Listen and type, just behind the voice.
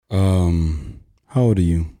How old are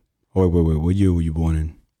you? Oh, wait. What year were you born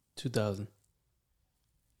in? 2000.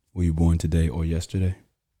 Were you born today or yesterday?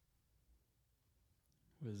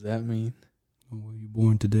 What does that mean? Were you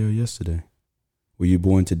born today or yesterday? Were you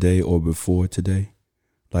born today or before today?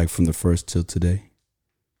 Like from the first till today?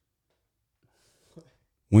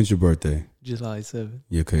 When's your birthday? July 7th.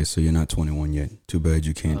 Yeah, okay, so you're not 21 yet. Too bad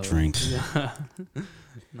you can't drink.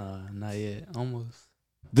 Nah, not yet. Almost.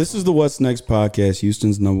 This is the What's Next podcast,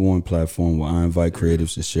 Houston's #1 platform where I invite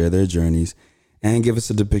creatives to share their journeys and give us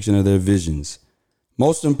a depiction of their visions.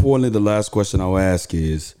 Most importantly, the last question I'll ask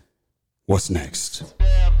is, what's next?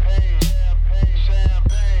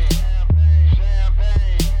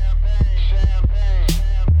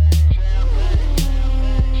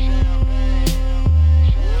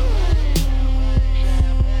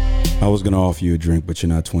 I was going to offer you a drink, but you're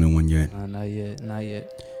not 21 yet. Not yet.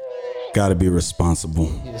 Gotta be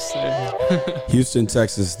responsible. Yes, sir. Houston,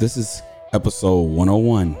 Texas, this is episode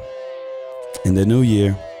 101. In the new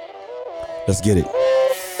year, let's get it.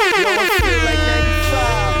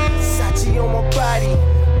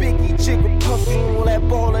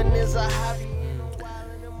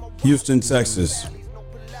 Houston, Texas.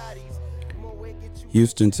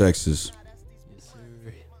 Houston, Texas. Yes,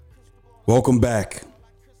 sir. Welcome back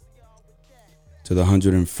to the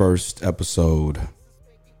 101st episode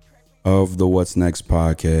of the What's Next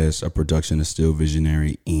podcast, a production of Still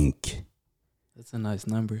Visionary Inc. That's a nice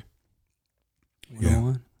number. Yeah.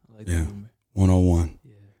 101? I like that number. 101.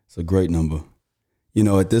 Yeah. It's a great number. You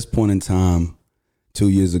know, at this point in time, 2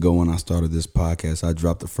 years ago when I started this podcast, I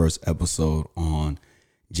dropped the first episode on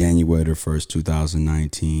January the 1st,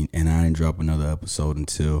 2019, and I didn't drop another episode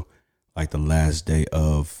until like the last day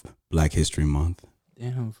of Black History Month.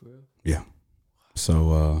 Damn, for real. Yeah.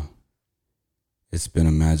 So it's been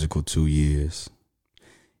a magical 2 years.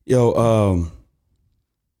 Yo,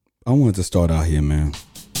 I wanted to start out here, man.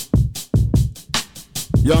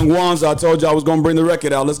 Young Ones, I told you I was gonna bring the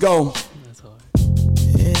record out. Let's go. That's hard.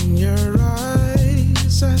 In your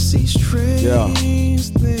eyes, I see strange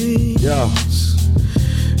things. Yeah.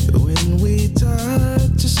 When we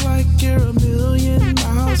touch, just like you're a million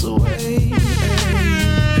miles away.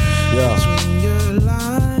 Yeah. Between your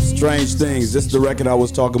lines, Strange Things. This is the record I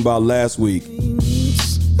was talking about last week. I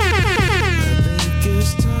think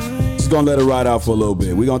it's time. Just gonna let it ride out for a little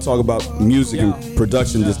bit. We're gonna talk about music and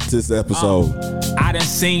production this episode. I done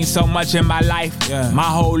seen so much in my life. My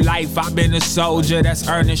whole life I've been a soldier that's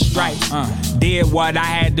earning stripes. Did what I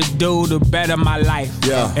had to do to better my life.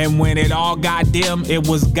 Yeah. And when it all got dim, it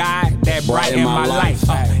was God that brightened my life.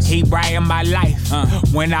 He brightened my life.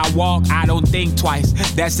 When I walk, I don't think twice.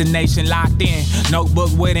 Destination locked in.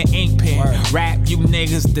 Notebook with an ink pen. Rap you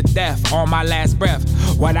niggas to death on my last breath.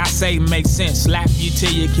 What I say makes sense. Slap you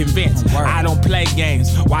till you're convinced. I don't play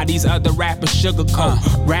games. Why these other rappers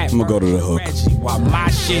sugarcoat? Rap. I'ma go to the hook. While my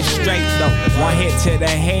shit straight though. One hit to the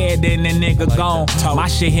head and the nigga gone. My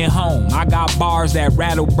shit hit home. I got bars that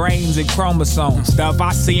rattle brains and chromosomes. Stuff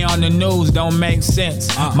I see on the news don't make sense.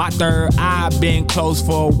 My third eye been closed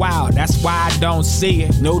for a while. That's why I don't see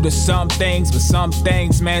it. New to some things, but some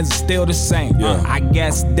things, man, is still the same. I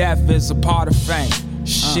guess death is a part of fame.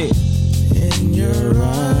 Shit. In your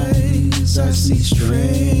eyes, I see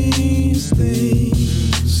strange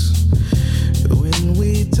things. When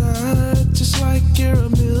we touch, just like you're a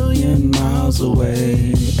million miles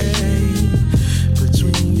away.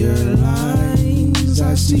 Between your lines,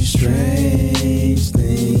 I see strange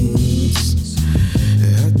things.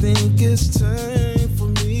 I think it's time for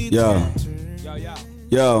me Yo. to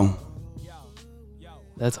Yo.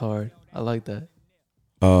 That's hard. I like that.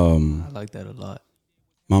 Um, I like that a lot.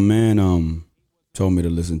 my man told me to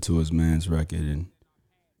listen to his man's record, and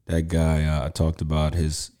that guy I talked about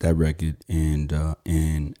that record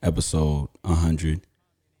in episode 100.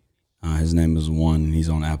 His name is One, and he's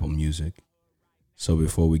on Apple Music. So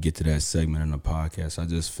before we get to that segment in the podcast, I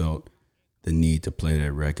just felt the need to play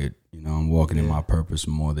that record. You know, I'm walking in my purpose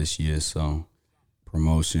more this year, so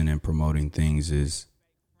promotion and promoting things is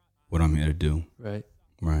what I'm here to do. Right.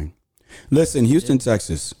 Right. Listen, Houston,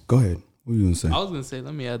 Texas. Go ahead. What are you gonna say? I was going to say,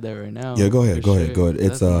 let me add that right now. Yeah, go ahead. For Go sure. ahead.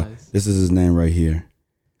 It's That's nice. This is his name right here.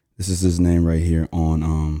 This is his name right here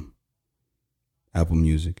on Apple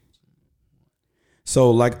Music.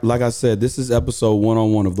 So like I said, this is episode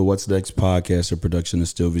 101 of the What's Next podcast, a production of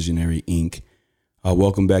Still Visionary Inc.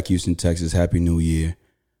 Welcome back, Houston, Texas. Happy New Year.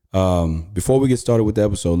 Before we get started with the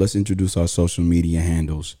episode, let's introduce our social media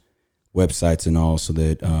handles, websites and all, so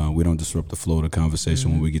that we don't disrupt the flow of the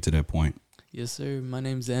conversation when we get to that point. Yes, sir. My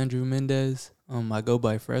name's Andrew Mendez. I go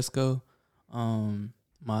by Fresco.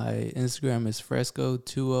 My Instagram is Fresco,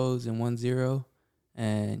 2 O's and 1 0.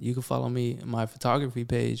 And you can follow me my photography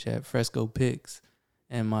page at Fresco Pics,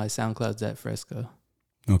 and my SoundCloud's at Fresco.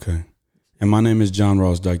 Okay. And my name is John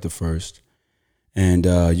Ross Dyke the First. And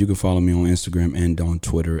you can follow me on Instagram and on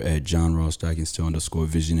Twitter at John Ross Dyke and still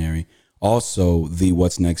 _visionary. Also, the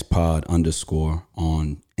What's Next Pod _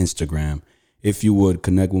 on Instagram. If you would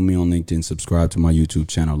connect with me on LinkedIn, subscribe to my YouTube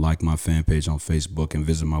channel, like my fan page on Facebook, and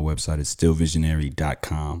visit my website at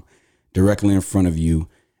stillvisionary.com. Directly in front of you.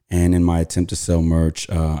 And in my attempt to sell merch,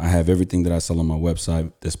 I have everything that I sell on my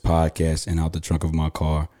website, this podcast, and out the trunk of my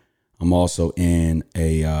car. I'm also in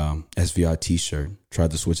a SVI t-shirt.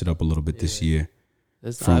 Tried to switch it up a little bit this year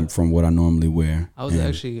from what I normally wear. I was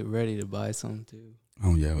actually ready to buy some too.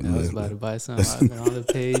 Oh, yeah. I was about to buy some. I've been on the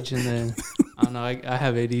page, and then, I don't know, I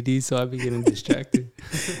have ADD, so I be getting distracted.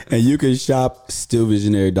 And you can shop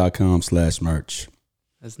stillvisionary.com/merch.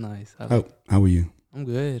 That's nice. How are you? I'm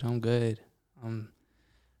good. I'm going.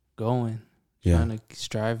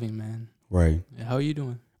 Striving, man. Right. How are you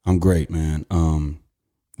doing? I'm great, man.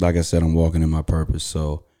 Like I said, I'm walking in my purpose,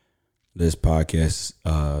 so this podcast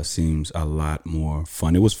seems a lot more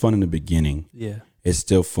fun. It was fun in the beginning. Yeah. It's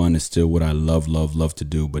still fun. It's still what I love to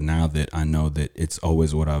do. But now that I know that it's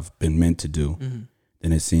always what I've been meant to do,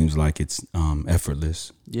 then it seems like it's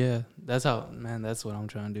effortless. Yeah, that's what I'm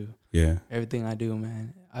trying to do. Yeah. Everything I do,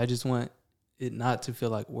 man, I just want it not to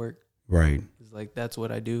feel like work. Right. It's like that's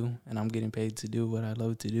what I do, and I'm getting paid to do what I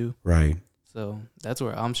love to do. Right. So that's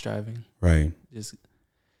where I'm striving. Right. Just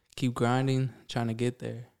keep grinding, trying to get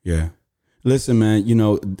there. Yeah. Listen, man,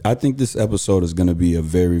 I think this episode is going to be a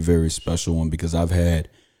very, very special one because I've had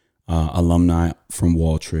alumni from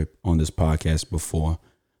Waltrip on this podcast before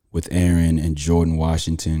with Aaron and Jordan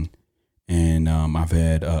Washington. And I've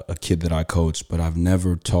had a kid that I coached, but I've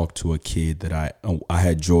never talked to a kid that I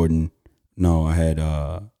had Jordan. No, I had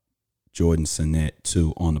Jordan Sinet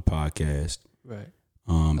too on the podcast. Right.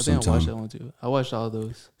 I think I watched that one too. I watched all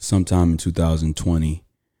those. Sometime in 2020.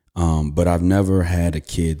 But I've never had a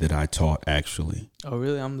kid that I taught, actually. Oh,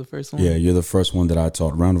 really? I'm the first one? Yeah, you're the first one that I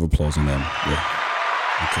taught. Round of applause on that. Yeah.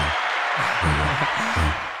 Okay.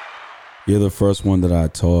 You're the first one that I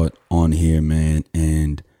taught on here, man.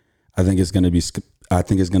 And I think it's gonna be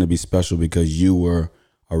special because you were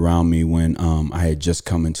around me when I had just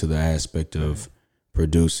come into the aspect of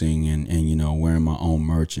producing and wearing my own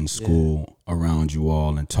merch in school around you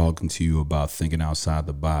all and talking to you about thinking outside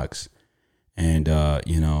the box. And,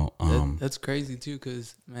 that's crazy too.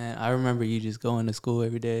 Cause man, I remember you just going to school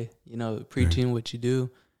every day, preaching what you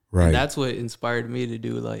do. Right. And that's what inspired me to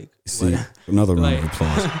do another round of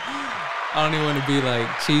applause. I don't even want to be like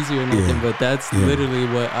cheesy or anything, but that's literally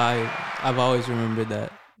what I've always remembered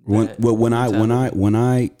that. When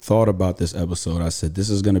I thought about this episode, I said, this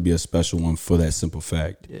is going to be a special one for that simple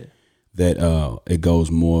fact that, it goes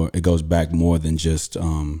back more than just,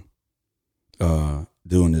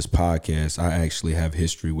 doing this podcast. I actually have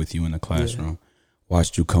history with you in the classroom.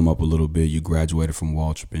 Watched you come up a little bit. You graduated from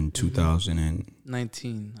Waltrip in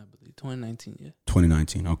 2019, I believe. 2019, yeah.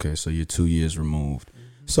 2019. Okay, so you're 2 years removed.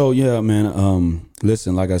 So yeah, man.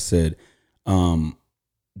 Listen, like I said, I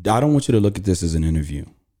don't want you to look at this as an interview.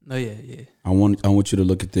 No, yeah. I want you to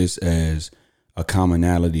look at this as a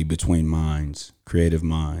commonality between minds, creative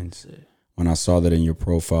minds. Yeah. When I saw that in your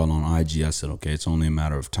profile on IG, I said, okay, it's only a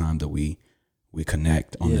matter of time that we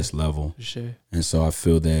connect on this level. For sure. And so I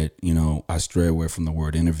feel that, I stray away from the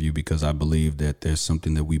word interview because I believe that there's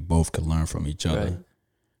something that we both could learn from each other.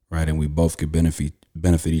 Right. And we both could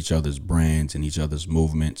benefit each other's brands and each other's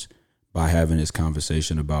movements by having this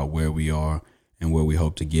conversation about where we are and where we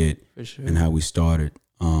hope to get and how we started.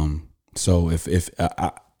 So if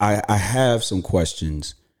I have some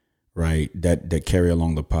questions, right, that carry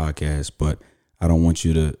along the podcast, but I don't want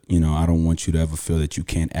you to, ever feel that you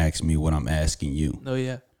can't ask me what I'm asking you. No,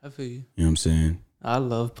 yeah, I feel you. You know what I'm saying? I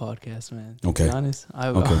love podcasts, man. To be honest,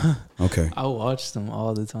 okay. I watch them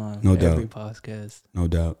all the time. No doubt. Every podcast. No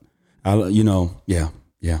doubt. Yeah.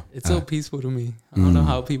 It's so peaceful to me. I don't know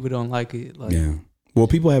how people don't like it. Well,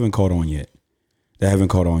 people haven't caught on yet. They haven't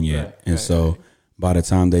caught on yet. By the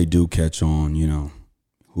time they do catch on,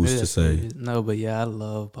 who's to say? No, but I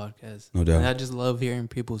love podcasts. No doubt. And I just love hearing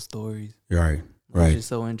people's stories. Right. It's just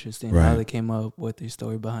so interesting how they came up, what their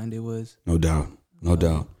story behind it was. No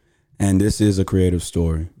doubt. And this is a creative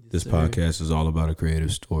story. This podcast is all about a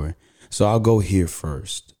creative story. So I'll go here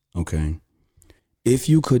first. Okay. If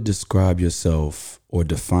you could describe yourself or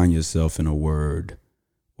define yourself in a word,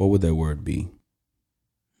 what would that word be?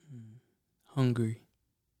 Hungry.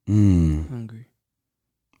 Hungry.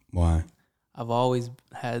 Why? I've always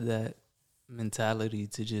had that mentality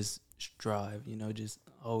to just strive, just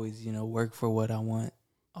always, work for what I want.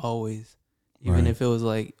 Always. Even if it was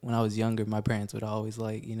like when I was younger, my parents would always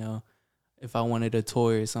like, you know, if I wanted a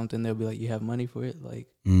toy or something, they'll be like, you have money for it? Like,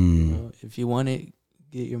 you know, if you want it,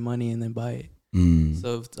 get your money and then buy it.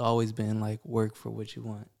 So it's always been like work for what you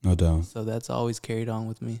want. No doubt. So that's always carried on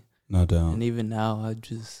with me. No doubt. And even now, I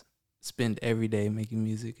just spend every day making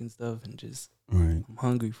music and stuff and just, I'm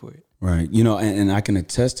hungry for it. Right. You know, and I can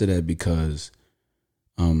attest to that because,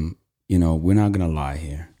 you know, we're not going to lie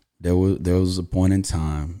here. There was a point in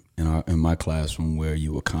time in my classroom where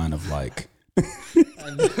you were kind of like,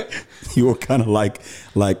 you were kind of like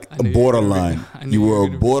a borderline. You were a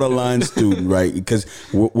borderline student, right? Because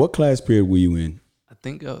what class period were you in? I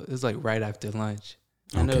think it was like right after lunch.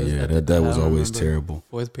 Okay, yeah, that was always terrible.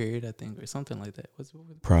 4th period, I think, or something like that.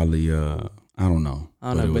 Probably, I don't know.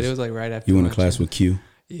 I don't know, but it was like right after you lunch. In a class with Q?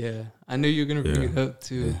 Yeah. I knew you were going to bring it up,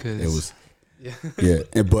 too. Yeah. It was...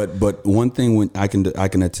 Yeah, but one thing when I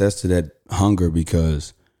can attest to that hunger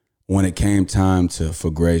because when it came time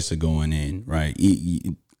for grades to going in, right?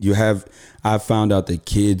 I found out that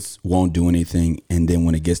kids won't do anything, and then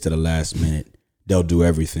when it gets to the last minute, they'll do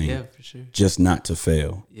everything. Yeah, for sure. Just not to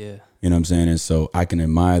fail. Yeah. You know what I'm saying? And so I can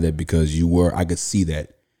admire that because I could see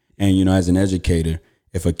that. And you know, as an educator,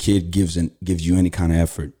 if a kid gives you any kind of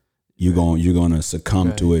effort, you're going to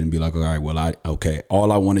succumb to it and be like, all right, well,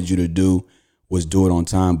 all I wanted you to do was do it on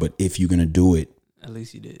time, but if you're gonna do it, at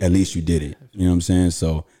least you did. At least you did it. You know what I'm saying?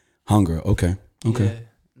 So hunger, okay. Yeah.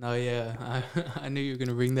 No, yeah. I knew you were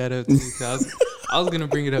gonna bring that up too. I was gonna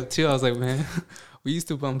bring it up too. I was like, man, we used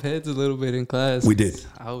to bump heads a little bit in class. We did.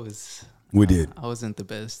 We did. I wasn't the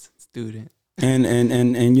best student.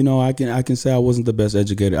 And you know, I can say I wasn't the best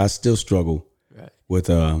educator. I still struggle with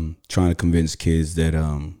trying to convince kids that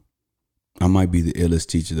I might be the illest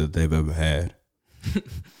teacher that they've ever had.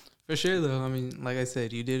 For sure, though. I mean, like I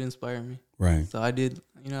said, you did inspire me. Right. So I did,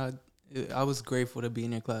 you know, I was grateful to be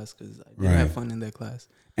in your class because I did have fun in that class.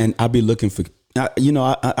 And I'd be looking for, you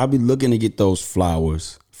know, I'd be looking to get those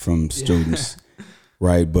flowers from students.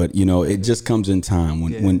 Right. But, you know, it just comes in time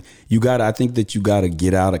when I think that you got to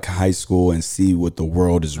get out of high school and see what the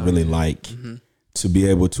world is really like to be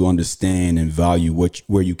able to understand and value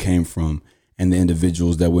where you came from and the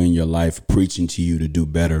individuals that were in your life preaching to you to do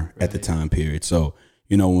better at the time period. So,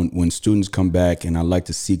 you know, when students come back, and I like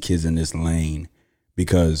to see kids in this lane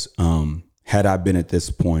because had I been at this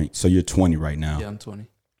point, so you're 20 right now. Yeah, I'm 20.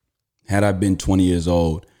 Had I been 20 years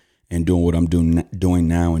old and doing what I'm doing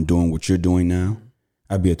now and doing what you're doing now,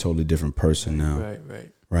 I'd be a totally different person now.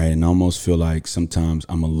 Right. And I almost feel like sometimes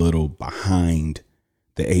I'm a little behind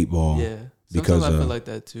the 8 ball. Yeah. Sometimes I feel like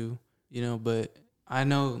that too, you know, but I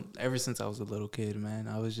know ever since I was a little kid, man,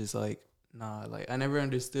 I was just like, nah, like I never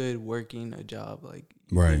understood working a job like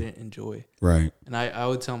you didn't enjoy. Right. And I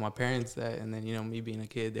would tell my parents that, and then, you know, me being a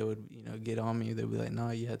kid, they would, you know, get on me. They'd be like,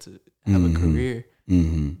 nah, you had to have a career.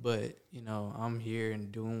 But, you know, I'm here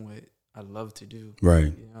and doing what I love to do. Right.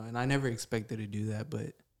 You know, and I never expected to do that,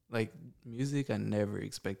 but like music, I never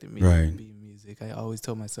expected me to be in music. I always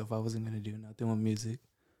told myself I wasn't going to do nothing with music,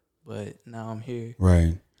 but now I'm here.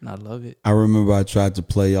 Right. And I love it. I remember I tried to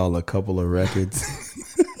play y'all a couple of records.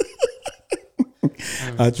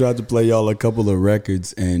 I tried to play y'all a couple of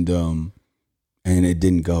records and it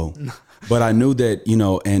didn't go. But I knew that, you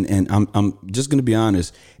know, and I'm just gonna be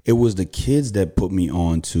honest, it was the kids that put me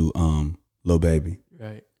on to Lil Baby.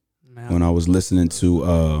 Right. When I was listening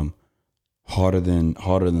to Harder Than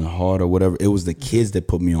Hard or whatever, it was the kids that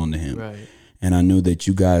put me on to him. Right. And I knew that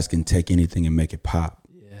you guys can take anything and make it pop.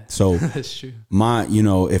 Yeah. So that's true. You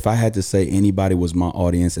know, if I had to say anybody was my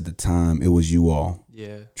audience at the time, it was you all.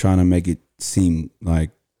 Yeah. Trying to make it seem like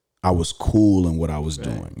I was cool in what I was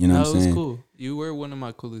doing. You know what I'm saying? That was cool. You were one of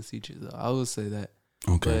my coolest teachers, though. I will say that.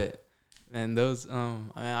 Okay. But, and those,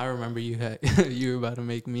 I remember you were about to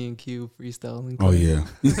make me and Q freestyling. Oh, yeah.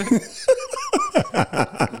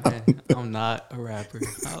 Man, I'm not a rapper.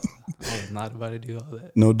 I was not about to do all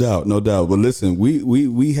that. No doubt. But listen,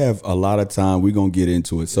 we have a lot of time. We're going to get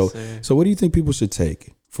into it. So what do you think people should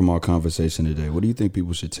take from our conversation today? What do you think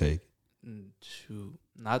people should take? Shoot.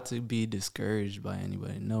 Not to be discouraged by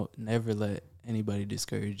anybody. No, never let anybody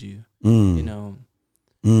discourage you. You know,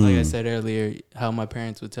 like I said earlier, how my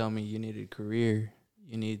parents would tell me you need a career.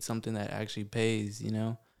 You need something that actually pays, you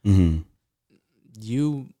know.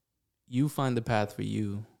 You find the path for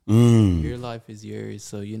you. Your life is yours.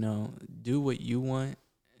 So, you know, do what you want.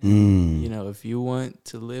 You know, if you want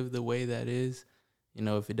to live the way that is, you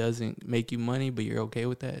know, if it doesn't make you money, but you're okay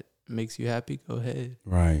with that, makes you happy, go ahead.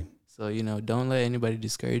 Right. So, you know, don't let anybody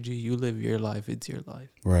discourage you. You live your life. It's your life.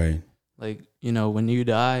 Right. Like, you know, when you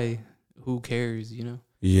die, who cares, you know?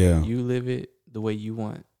 Yeah. You live it the way you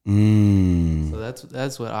want. So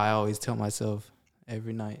that's what I always tell myself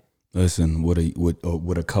every night. Listen, with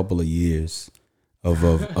a couple of years of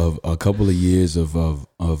a couple of years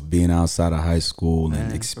of being outside of high school, Man,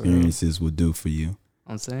 and experiences would do for you.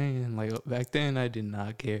 I'm saying, like, back then I did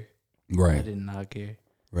not care. Right. I did not care.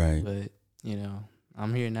 Right. But, you know,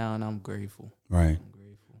 I'm here now and I'm grateful. Right. I'm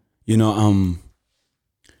grateful. You know,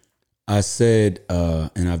 I said,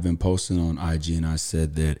 and I've been posting on IG, and I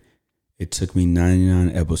said that it took me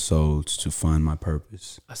 99 episodes to find my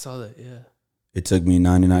purpose. I saw that, yeah. It took me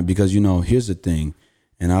 99 because, you know, here's the thing,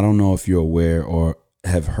 and I don't know if you're aware or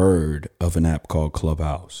have heard of an app called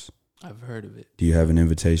Clubhouse. I've heard of it. Do you have an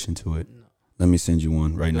invitation to it? No. Let me send you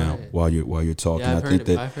one right now ahead. while you're talking. Yeah,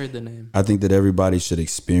 I've heard the name. I think that everybody should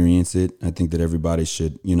experience it. I think that everybody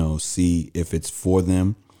should, you know, see if it's for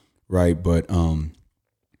them, right? But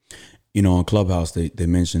you know, on Clubhouse they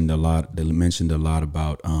mentioned a lot. They mentioned a lot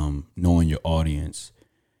about knowing your audience,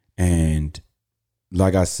 and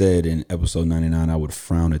like I said in episode 99, I would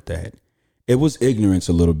frown at that. It was ignorance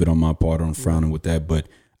a little bit on my part on frowning with that, but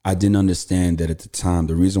I didn't understand that at the time.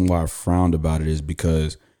 The reason why I frowned about it is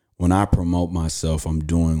because when I promote myself, I'm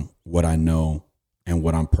doing what I know and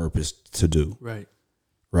what I'm purposed to do. Right.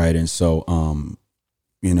 Right. And so,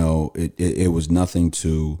 you know, it was nothing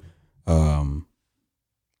to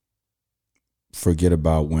forget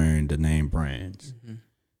about wearing the name brands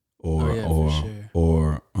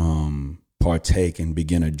or partake and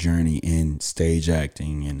begin a journey in stage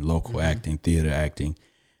acting and local acting, theater acting,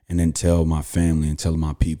 and then tell my family and tell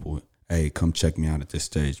my people, hey, come check me out at this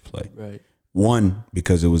stage play. Right. One,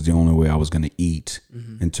 because it was the only way I was going to eat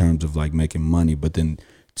in terms of like making money. But then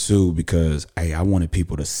two, because I wanted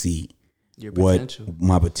people to see your potential.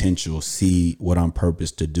 My potential, see what I'm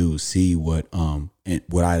purposed to do, see what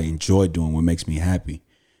I enjoy doing, what makes me happy.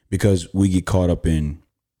 Because we get caught up in,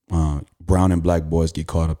 brown and black boys get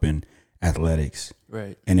caught up in athletics.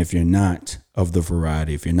 Right. And if you're not of the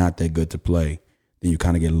variety, if you're not that good to play, then you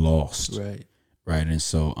kind of get lost. Right. Right. And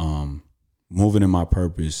so moving in my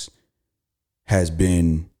purpose has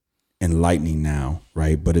been enlightening now,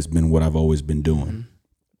 right? But it's been what I've always been doing.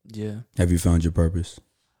 Yeah. Have you found your purpose?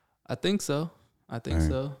 I think so.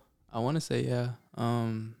 So. I want to say, yeah.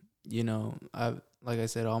 You know, like I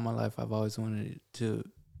said, all my life, I've always wanted to,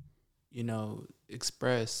 you know,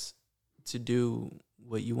 express, to do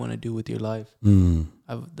what you want to do with your life.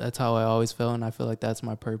 That's how I always felt, and I feel like that's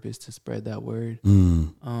my purpose, to spread that word.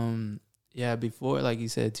 Yeah, before, like you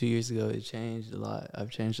said, 2 years ago, it changed a lot.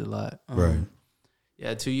 I've changed a lot. Right.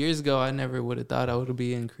 Yeah, 2 years ago, I never would have thought I would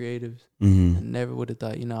be in creatives. I never would have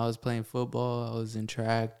thought, you know, I was playing football, I was in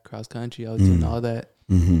track, cross country, I was doing all that.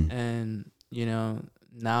 And, you know,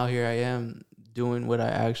 now here I am doing what I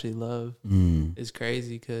actually love. It's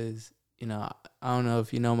crazy because, you know, I don't know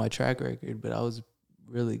if you know my track record, but I was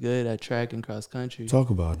really good at track and cross country. Talk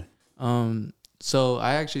about it. So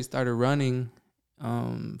I actually started running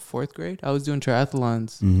fourth grade. I was doing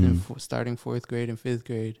triathlons starting fourth grade and fifth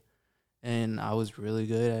grade. And I was really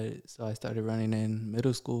good at it. So I started running in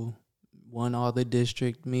middle school, won all the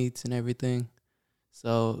district meets and everything.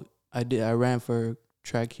 So I ran for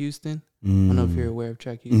Track Houston. I don't know if you're aware of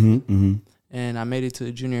Track Houston. And I made it to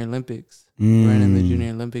the Junior Olympics. Ran in the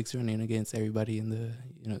Junior Olympics, running against everybody in the,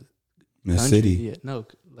 you know, the country. city. Yeah, no,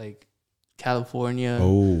 like California,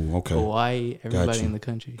 okay. Hawaii, everybody in the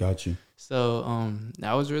country. Got you. So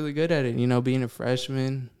I was really good at it. You know, being a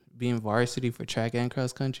freshman, being varsity for track and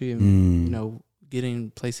cross country, and you know,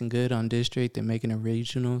 placing good on district and making the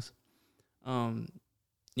regionals.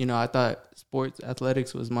 You know, I thought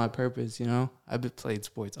athletics was my purpose. You know, I've played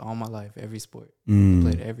sports all my life, every sport.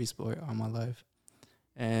 Played every sport all my life,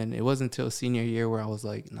 and it wasn't until senior year where I was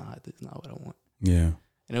like, nah, that's not what I want. Yeah,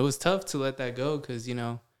 and it was tough to let that go because, you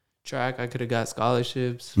know, track, I could have got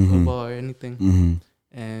scholarships, football or anything,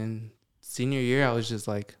 and senior year I was just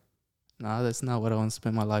like, nah, that's not what I want to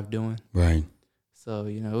spend my life doing. Right. So,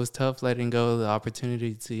 you know, it was tough letting go of the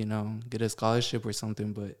opportunity to, you know, get a scholarship or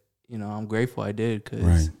something. But, you know, I'm grateful I did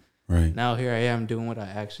because now here I am doing what I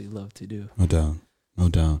actually love to do. No doubt. No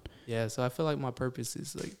doubt. Yeah, so I feel like my purpose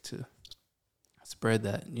is like to spread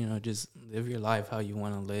that, you know, just live your life how you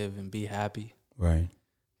want to live and be happy. Right.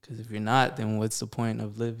 Because if you're not, then what's the point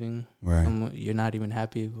of living? Right. You're not even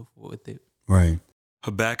happy with it. Right.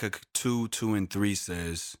 Habakkuk 2:2-3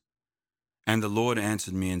 says, "And the Lord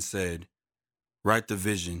answered me and said, Write the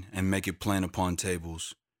vision and make it plain upon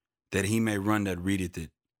tables, that he may run that readeth it.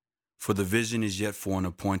 For the vision is yet for an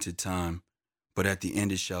appointed time, but at the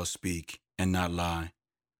end it shall speak and not lie.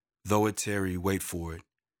 Though it tarry, wait for it,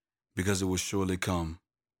 because it will surely come.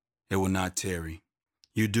 It will not tarry.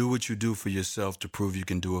 You do what you do for yourself to prove you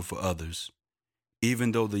can do it for others.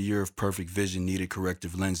 Even though the year of perfect vision needed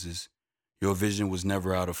corrective lenses, your vision was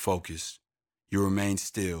never out of focus. You remained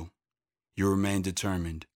still. You remained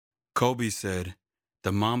determined. Kobe said,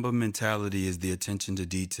 "The Mamba mentality is the attention to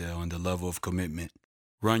detail and the level of commitment.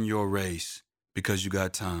 Run your race because you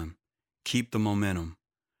got time. Keep the momentum.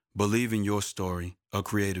 Believe in your story, a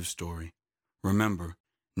creative story. Remember,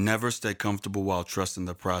 never stay comfortable while trusting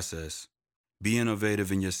the process. Be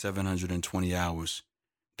innovative in your 720 hours.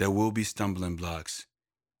 There will be stumbling blocks.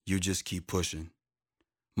 You just keep pushing.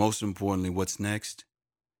 Most importantly, what's next?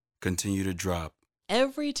 Continue to drop."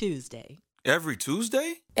 Every Tuesday. Every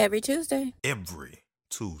Tuesday? Every Tuesday. Every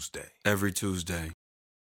Tuesday. Every Tuesday.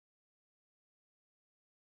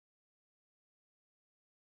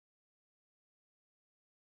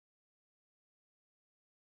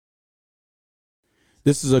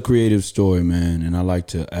 This is a creative story, man, and I like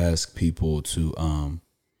to ask people to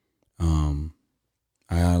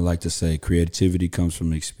I like to say creativity comes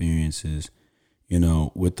from experiences. You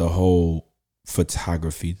know, with the whole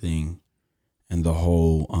photography thing and the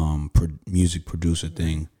whole music producer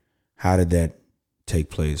thing, how did that take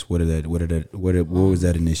place? What was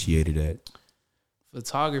that initiated at?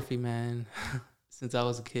 Photography, man. Since I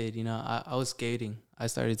was a kid, you know, I was skating. I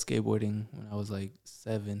started skateboarding when I was like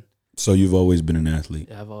 7. So you've always been an athlete?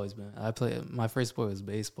 Yeah, I've always been. My first sport was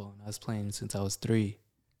baseball, and I was playing since I was 3.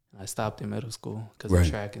 And I stopped in middle school because of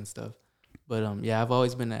track and stuff. But yeah, I've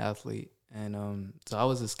always been an athlete, and so I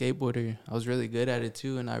was a skateboarder. I was really good at it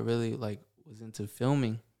too, and I really was into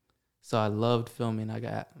filming. So I loved filming.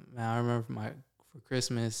 I remember for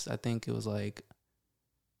Christmas, I think it was like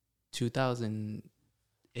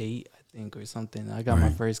 2008, I think, or something. I got my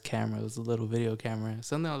first camera. It was a little video camera,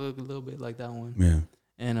 something that looked a little bit like that one. Yeah.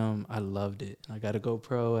 And I loved it. I got a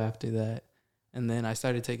GoPro after that. And then I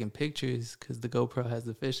started taking pictures because the GoPro has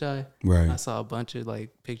the fisheye. Right. I saw a bunch of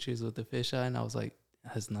pictures with the fisheye, and I was like,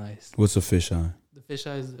 that's nice. What's a fisheye? The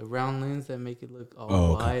fisheye is a round lens that make it look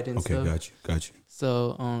all wide and stuff. Okay, got you.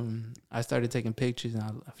 So I started taking pictures, and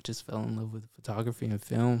I just fell in love with photography and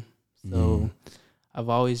film. So I've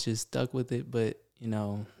always just stuck with it. But, you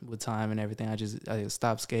know, with time and everything, I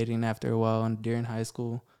stopped skating after a while during high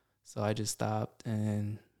school. So I just stopped,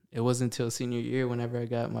 and it wasn't until senior year whenever I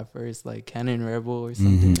got my first Canon Rebel or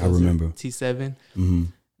something. I remember. T7.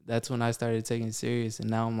 That's when I started taking it serious, and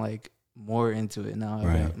now I'm more into it. Now I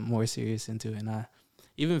got more serious into it, and I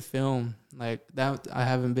even film that. I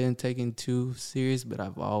haven't been taken too serious, but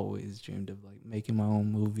I've always dreamed of making my own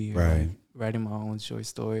movie or writing my own short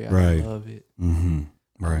story. I love it.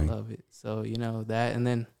 I love it. So you know that, and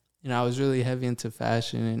then I was really heavy into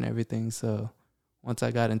fashion and everything. So once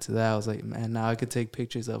I got into that, I was like, man, now I could take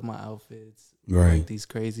pictures of my outfits. These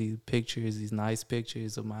crazy pictures, these nice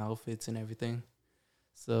pictures of my outfits and everything.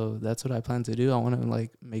 So that's what I plan to do. I want to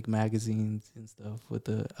make magazines and stuff with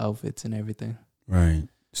the outfits and everything. Right.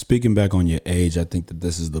 Speaking back on your age, I think that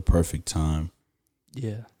this is the perfect time.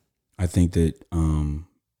 Yeah. I think that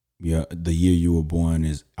the year you were born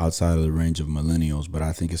is outside of the range of millennials, but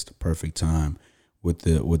I think it's the perfect time with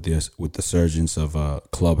the surgence of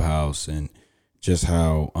Clubhouse and just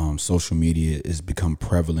how social media has become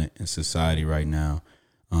prevalent in society right now.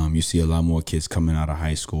 You see a lot more kids coming out of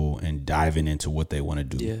high school and diving into what they want to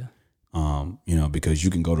do. Yeah. Because you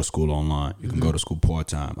can go to school online. You can go to school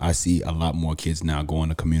part-time. I see a lot more kids now going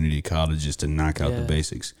to community colleges to knock out the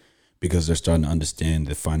basics because they're starting to understand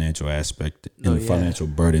the financial aspect and the financial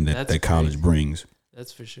burden that college brings.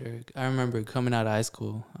 That's for sure. I remember coming out of high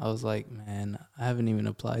school, I was like, man, I haven't even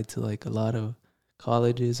applied to a lot of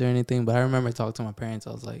colleges or anything, but I remember talking to my parents.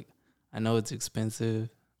 I was like, I know it's expensive,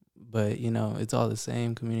 but it's all the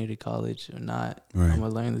same, community college or not. I'm gonna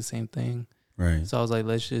learn the same thing. Right. So I was like,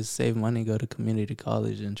 let's just save money, go to community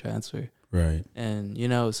college and transfer. Right. And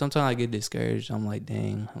sometimes I get discouraged. I'm like,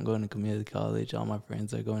 dang, I'm going to community college. All my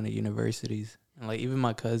friends are going to universities, and even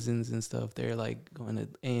my cousins and stuff, they're going to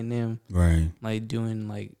A&M. Right.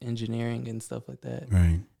 Doing engineering and stuff like that.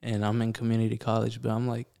 Right. And I'm in community college, but I'm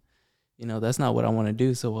like, that's not what I want to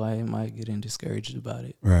do. So why am I getting discouraged about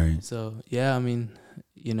it? Right. So, yeah, I mean,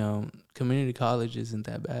 community college isn't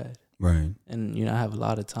that bad. Right. And, I have a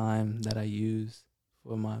lot of time that I use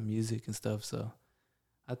for my music and stuff. So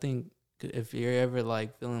I think if you're ever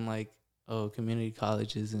feeling community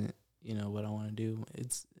college isn't, what I want to do,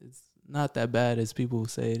 it's not that bad as people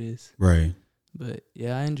say it is. Right. But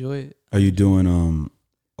yeah, I enjoy it. Are you doing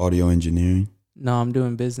audio engineering? No, I'm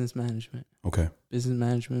doing business management. Okay. Business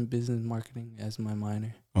management, business marketing as my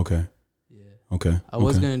minor. Okay. Yeah. Okay. I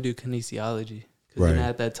was gonna do kinesiology because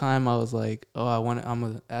at that time I was like, I'm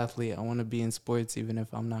an athlete. I want to be in sports, even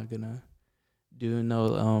if I'm not gonna do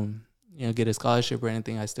no get a scholarship or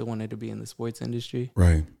anything. I still wanted to be in the sports industry.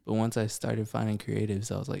 Right. But once I started finding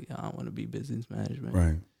creatives, I was like, I want to be business management.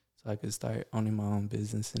 Right. So I could start owning my own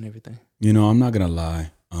business and everything. You know, I'm not gonna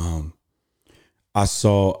lie. I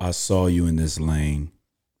saw you in this lane,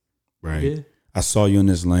 right? Yeah. I saw you in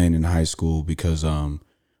this lane in high school because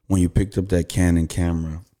when you picked up that Canon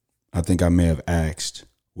camera, I think I may have asked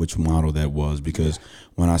which model that was, because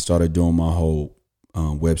when I started doing my whole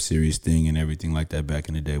web series thing and everything like that back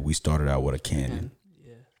in the day, we started out with a Canon.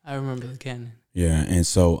 Yeah, I remember the Canon. Yeah, and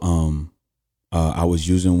so I was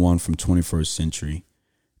using one from 21st Century.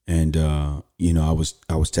 And I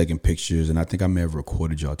was taking pictures, and I think I may have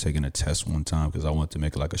recorded y'all taking a test one time because I wanted to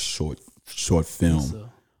make like a short film,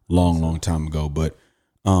 long time ago. But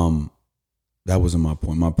that wasn't my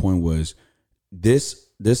point. My point was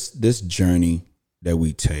this journey that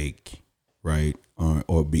we take, right,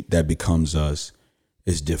 that becomes us,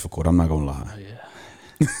 is difficult. I'm not gonna lie. Oh,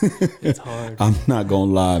 yeah. It's hard. I'm not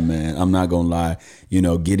gonna lie, man. I'm not gonna lie.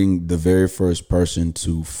 Getting the very first person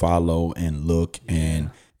to follow and look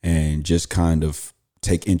and just kind of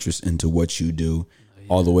take interest into what you do,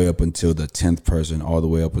 all the way up until the 10th person, all the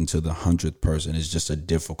way up until the 100th person, is just a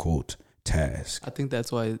difficult task. I think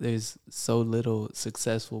that's why there's so little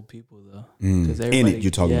successful people, though. In it, you're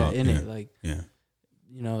talking about. In yeah. it. Like,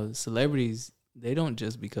 celebrities, they don't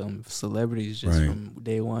just become celebrities just Right. from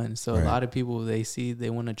day one. So Right. a lot of people, they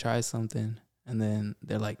want to try something, and then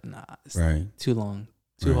they're like, nah, it's Right. too long,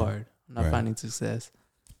 too Right. hard. I'm not Right. finding success.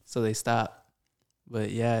 So they stop.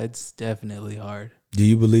 But yeah, it's definitely hard. Do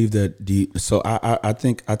you believe that? So I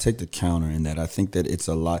think I take the counter in that. I think that it's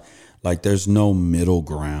a lot, like there's no middle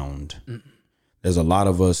ground. There's a lot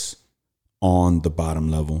of us on the bottom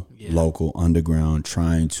level, local, underground,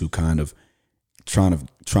 trying to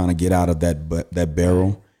get out of that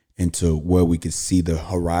barrel into where we could see the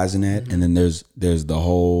horizon at. And then there's the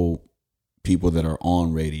whole people that are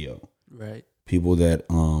on radio. Right. People that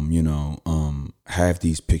have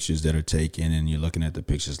these pictures that are taken, and you're looking at the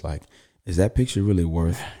pictures like, is that picture really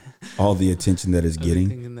worth all the attention that it's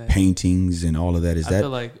getting? Paintings and all of that. I feel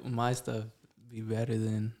like my stuff be better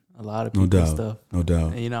than a lot of No people's doubt. stuff. No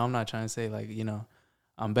doubt. And, I'm not trying to say like,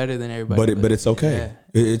 I'm better than everybody. But it's okay.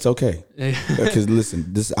 It's okay. Because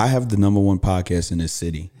listen, I have the #1 podcast in this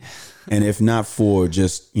city, and if not for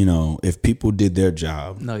just if people did their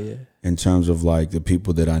job, in terms of like the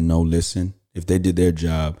people that I know listen, if they did their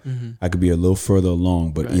job, I could be a little further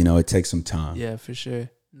along. But it takes some time. Yeah, for sure.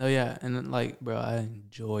 No, yeah, and then, like, bro, I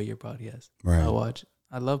enjoy your podcast. Right.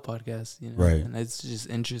 I love podcasts. Right. And it's just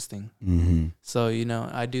interesting. Mm-hmm. So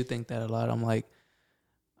I do think that a lot. I'm like,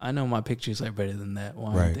 I know my pictures are better than that.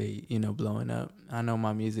 Why aren't they, blowing up? I know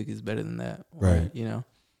my music is better than that. Why, Right.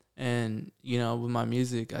 And, with my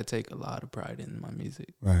music, I take a lot of pride in my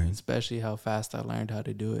music. Right. Especially how fast I learned how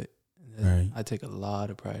to do it. Right. I take a lot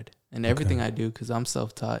of pride in everything I do because I'm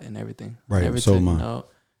self-taught in everything. Right. I never So took am I.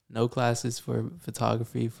 no classes for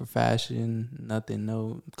photography, for fashion, nothing.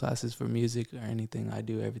 No classes for music or anything. I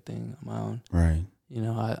do everything on my own. Right.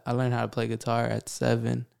 I learned how to play guitar at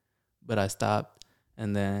 7, but I stopped.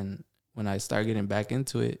 And then when I started getting back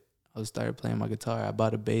into it, I started playing my guitar. I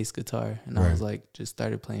bought a bass guitar, and I was like, just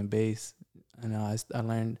started playing bass. And I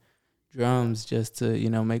learned drums just to,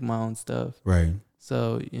 make my own stuff. Right.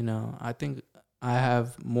 So, I think I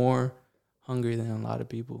have more hunger than a lot of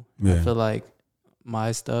people. Yeah. I feel like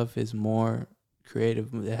my stuff is more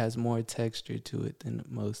creative. It has more texture to it than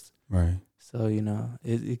most. Right. So,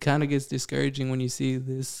 it kind of gets discouraging when you see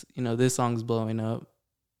this, this song's blowing up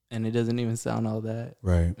and it doesn't even sound all that.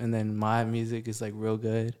 Right. And then my music is like real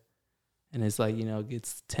good. And it's like,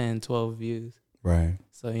 gets 10, 12 views. Right.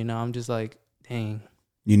 So, I'm just like, dang.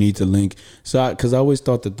 You need to link. So, because I always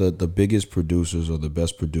thought that the biggest producers or the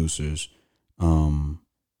best producers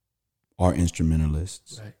are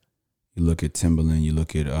instrumentalists. Right. You look at Timbaland, you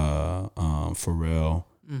look at Pharrell.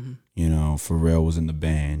 Mm-hmm. Pharrell was in the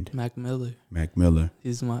band. Mac Miller.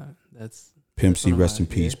 He's that's Pimp that's C, one of rest in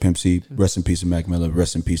my- peace. yeah. Pimp C, rest in peace to Mac Miller.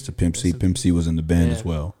 Rest in peace to Pimp C. Rest in Pimp C was in the band Yeah. as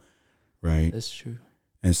well. Right. That's true.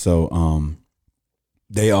 And so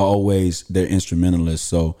they are always, they're instrumentalists.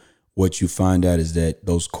 So what you find out is that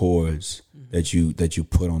those chords that you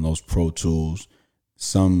put on those Pro Tools,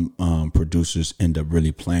 some producers end up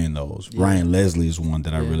really playing those. Yeah. Ryan Leslie is one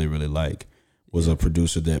that I Yeah. really, really like. Was a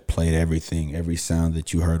producer that played everything, every sound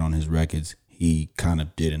that you heard on his records, he kind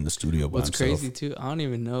of did in the studio by What's himself. crazy too, I don't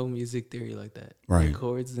even know music theory like that. Right. Like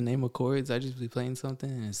chords, the name of chords, I just be playing something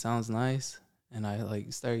and it sounds nice. And I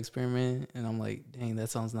like start experimenting and I'm like, dang, that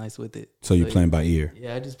sounds nice with it. So you're playing by ear.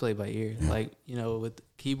 Yeah, I just play by ear. Like, with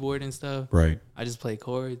keyboard and stuff, Right. I just play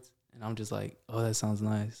chords and I'm just like, oh, that sounds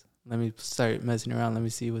nice. let me start messing around. Let me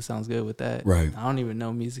see what sounds good with that. Right. I don't even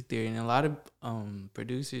know music theory, and a lot of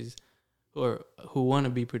producers who want to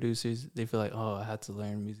be producers, they feel like, oh, I have to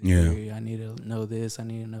learn music theory. I need to know this. I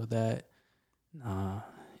need to know that. Nah,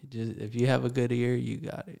 just if you have a good ear, you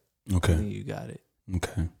got it. Okay. I think you got it.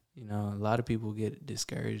 Okay. You know, a lot of people get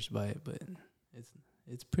discouraged by it, but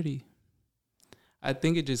it's pretty. I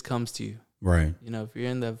think it just comes to you. Right. You know, if you're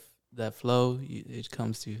in that flow, it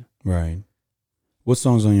comes to you. Right. What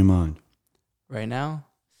song's on your mind right now?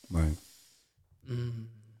 Right.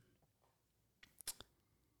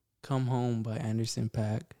 Come Home by Anderson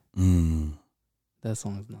 .Paak. That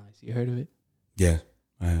song's nice. You heard of it? Yeah,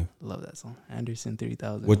 I have. Love that song. Anderson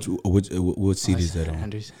 3000. What CD is that on?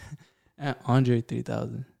 Anderson. Andre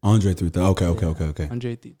 3000. Andre 3000. Okay.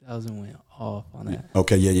 Andre 3000 went off on that.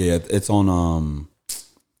 Okay, yeah. It's on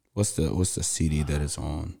what's the CD that it's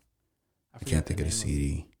on? I can't think of the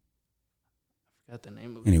CD. I forgot the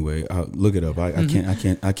name of it. Anyway, I'll look it up. I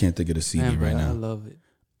can't think of the CD right now. I love it.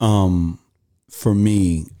 For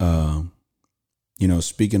me, you know,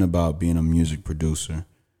 speaking about being a music producer,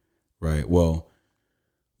 right? Well,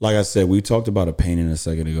 like I said, we talked about a painting a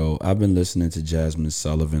second ago. I've been listening to Jasmine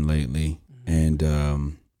Sullivan lately, and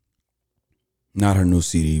not her new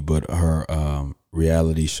CD, but her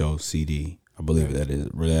reality show CD. I believe that is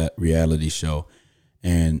reality show.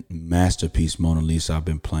 And Masterpiece Mona Lisa, I've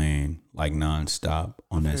been playing like nonstop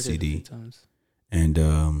on that CD.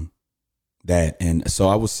 And and so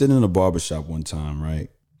I was sitting in a barbershop one time, right?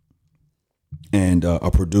 And a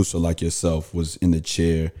producer like yourself was in the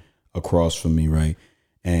chair across from me, right?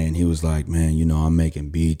 And he was like, man, you know, I'm making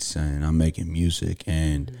beats and I'm making music,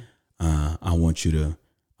 and I want you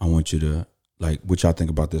to like, what y'all think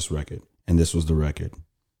about this record? And this was the record.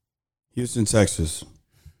 Houston, Texas.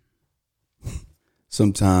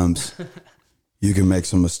 Sometimes you can make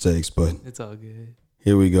some mistakes, but it's all good.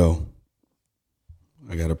 Here we go.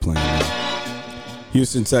 I got a plan now.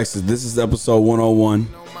 Houston, Texas. This is episode 101.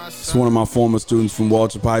 It's one of my former students from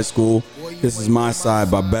Waltrip High School. This is My Side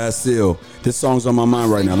by Basil. This song's on my mind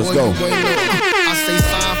right now. Let's go. I say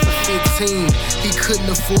sign for 15. He couldn't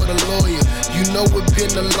afford a lawyer. You know it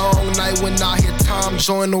been a long night when I hear Tom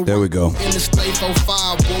join the. There we go. In the state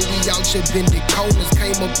 05, boy, we out here bending corners.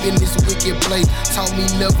 Came up in this wicked place, taught me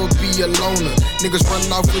never be a loner. Niggas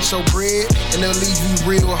running off with your bread, and they'll leave you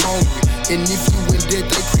real hungry. And if you in debt,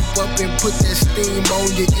 they creep up and put that steam on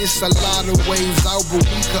you. It's a lot of ways out, but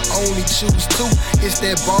we could only choose two. It's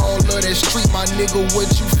that ball of that street, my nigga, what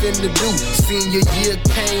you finna do? Senior year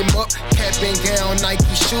came up, cap and gown,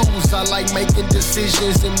 Nike shoes. I like making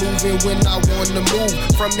decisions and moving when I wanna move.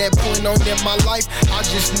 From that point on in my life, I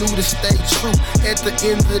just knew to stay true. At the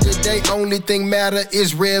end of the day, only thing matter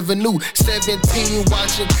is revenue. 17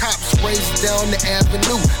 watching cops race down the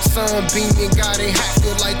avenue. Sun beaming, got it hot,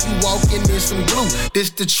 feel like you walking in some glue.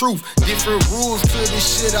 This the truth, different rules to the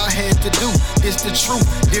shit I had to do. This the truth,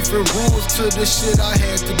 different rules to the shit I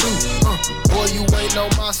had to do. Boy, you ain't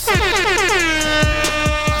on my side.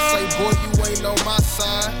 I say, boy, you ain't on my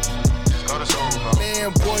side. Go to school, bro.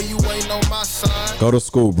 Man, boy, you ain't on my side. Go to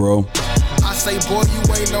school, bro. I say, boy, you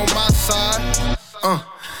ain't on my side.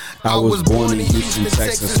 I was born in Houston,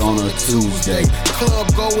 Texas on a Tuesday.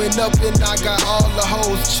 Club going up and I got all the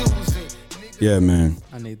hoes choosing. Yeah, man.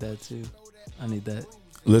 I need that too. I need that.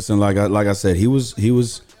 Listen, like I said, he was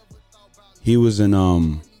in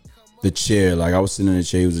the chair. Like I was sitting in the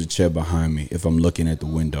chair, he was in the chair behind me. If I'm looking at the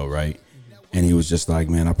window, right? And he was just like,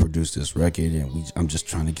 man, I produced this record and I'm just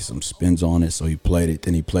trying to get some spins on it. So he played it.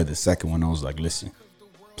 Then he played the second one. I was like, listen,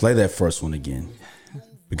 play that first one again.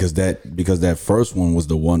 Because that first one was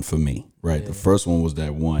the one for me, right? Yeah. The first one was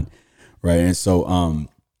that one, right? And so,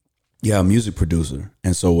 yeah, a music producer.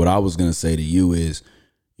 And so what I was going to say to you is,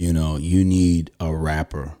 you know, you need a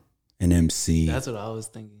rapper, an MC. That's what I was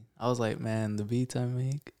thinking. I was like, man, the beats I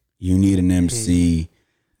make. You need an MC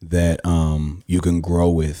that you can grow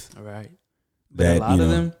with. Right. But that,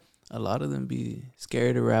 a lot of them be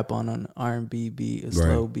scared to rap on an R&B beat, a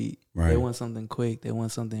slow beat. Right. They want something quick. They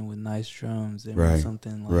want something with nice drums. They want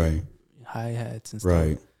something like hi-hats and stuff.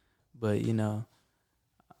 Right. But, you know,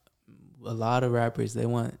 a lot of rappers, they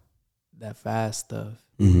want that fast stuff.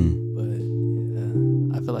 Mm-hmm. But,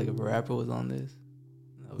 yeah, I feel like if a rapper was on this,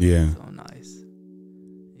 that would be so nice.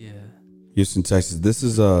 Yeah. Houston, Texas. This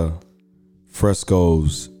is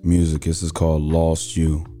Fresco's music. This is called Lost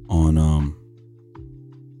You on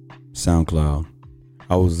SoundCloud.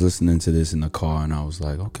 I was listening to this in the car and I was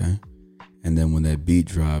like, okay. And then when that beat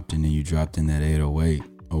dropped and then you dropped in that 808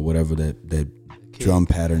 or whatever that drum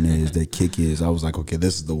pattern is, that kick is, I was like, okay,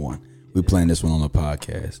 this is the one. We're playing this one on the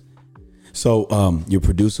podcast. So you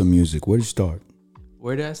produce music. Where did you start?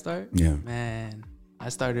 Where did I start? Yeah. Man, I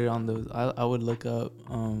started on those. I would look up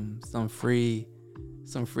some free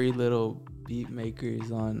little beat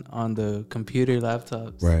makers on the computer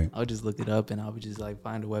laptops. Right. I would just look it up, and I would just like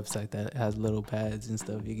find a website that has little pads and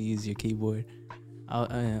stuff. You can use your keyboard.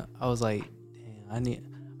 I was like, damn, I need.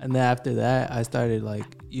 And then after that, I started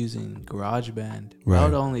like using GarageBand. Right. I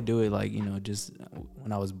would only do it like, just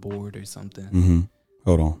when I was bored or something. Mm-hmm.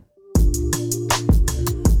 Hold on.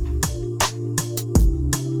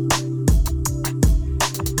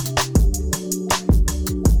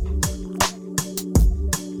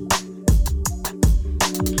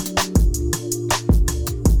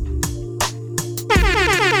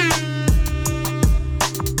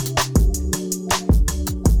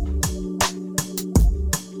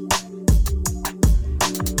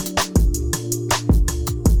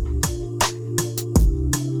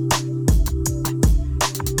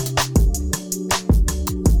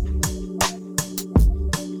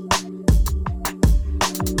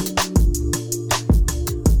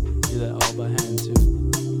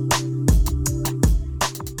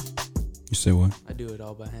 Say what? I do it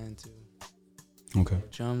all by hand too. Okay.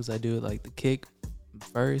 Drums, I do it like the kick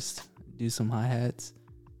first, do some hi-hats,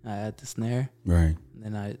 I add the snare. Right.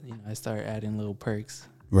 And then I start adding little perks.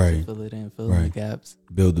 Right. Fill it in, fill in the gaps.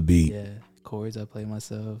 Build the beat. Yeah. Chords I play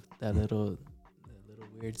myself. That little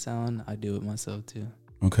weird sound, I do it myself too.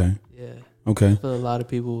 Okay. Yeah. Okay. I feel a lot of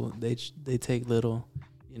people they take little,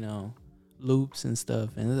 loops and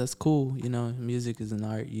stuff, and that's cool. Music is an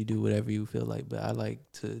art. You do whatever you feel like, but I like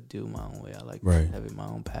to do my own way. I like to have it my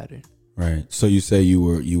own pattern. Right. So you say you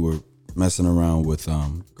were messing around with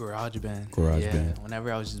GarageBand. Yeah.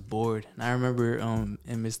 Whenever I was just bored, and I remember in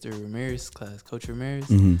Mr. Ramirez's class, Coach Ramirez,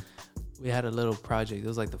 we had a little project. It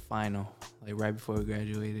was like the final, like right before we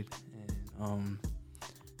graduated, and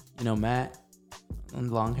Matt.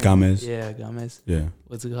 Long hair. Gomez. Yeah, Gomez. Yeah.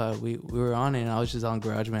 What's it called? We were on it, and I was just on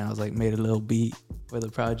GarageBand. I was like, made a little beat for the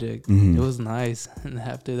project. Mm-hmm. It was nice. And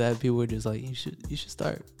after that, people were just like, you should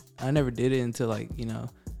start. I never did it until like,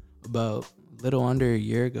 about a little under a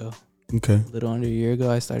year ago. Okay. A little under a year ago,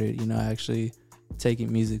 I started, actually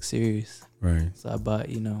taking music serious. Right. So I bought,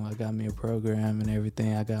 I got me a program and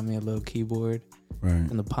everything. I got me a little keyboard. Right.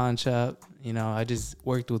 In the pawn shop. I just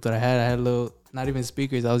worked with what I had. I had a little, not even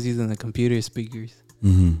speakers. I was using the computer speakers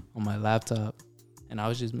on my laptop, and I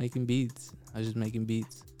was just making beats. But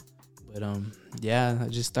I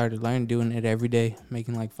just started learning, doing it every day,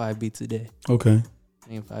 making like 5 beats a day. Okay.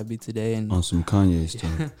 Making 5 beats a day, and on some Kanye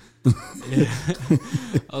stuff.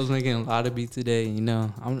 I was making a lot of beats a day.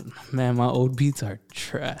 My old beats are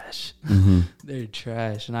trash. They're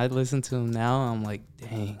trash, and I listen to them now. I'm like,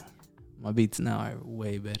 dang. My beats now are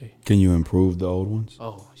way better. Can you improve the old ones?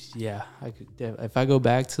 Oh, yeah. I could. If I go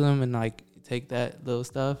back to them and like take that little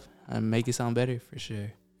stuff and make it sound better, for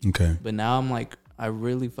sure. Okay. But now I'm like, I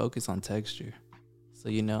really focus on texture. So,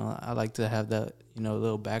 I like to have that,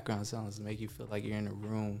 little background sounds to make you feel like you're in a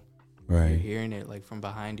room. Right. You're hearing it like from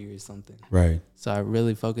behind you or something. Right. So I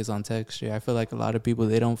really focus on texture. I feel like a lot of people,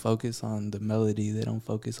 they don't focus on the melody. They don't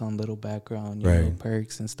focus on little background,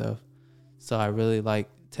 perks and stuff. So I really like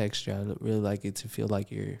texture. I really like it to feel like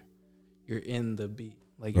you're in the beat,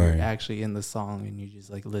 like you're actually in the song, and you're just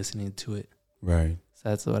like listening to it. Right. So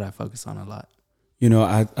that's what I focus on a lot.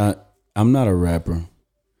 I'm not a rapper.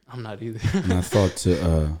 I'm not either. And I thought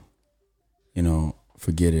to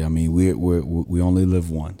forget it. I mean, we only live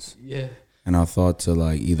once. Yeah. And I thought to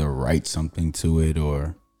like either write something to it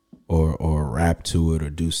or rap to it or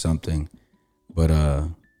do something, but I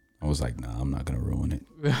was like, nah, I'm not gonna ruin it.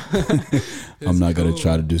 I'm not gonna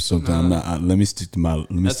try to do something. I'm not. Let me stick to my.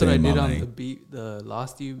 Let me. That's stay what I in my did on lane. the beat, the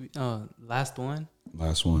last one.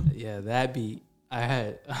 Last one. Yeah, that beat I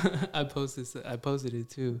had. I posted it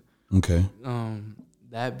too. Okay.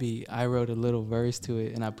 That beat, I wrote a little verse to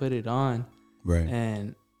it and I put it on. Right.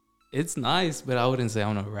 And it's nice, but I wouldn't say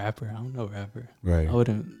I'm a rapper. I'm no rapper. Right. I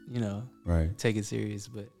wouldn't, right. take it serious.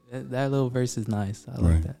 But that little verse is nice. I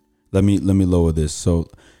like that. Let me lower this. So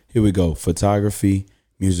here we go. Photography,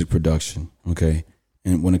 music production. Okay.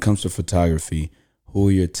 And when it comes to photography, who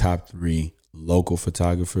are your top 3 local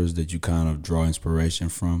photographers that you kind of draw inspiration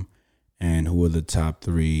from? And who are the top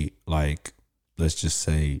 3, like, let's just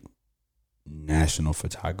say, national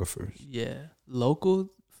photographers? Yeah.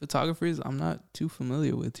 Local photographers, I'm not too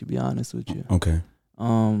familiar with, to be honest with you. Okay.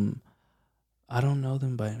 I don't know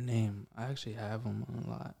them by name. I actually have them a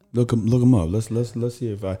lot. Look them up. Let's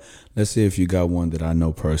see if you got one that I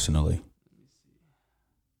know personally.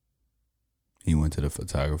 He went to the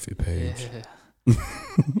photography page.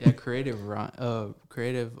 Yeah, Creative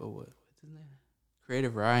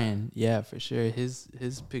Ryan. Yeah, for sure.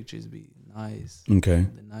 His pictures be Nice. Okay.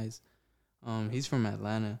 The Nice. He's from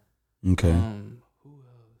Atlanta. Okay. Who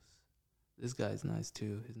else? This guy's nice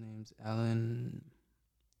too. His name's Alan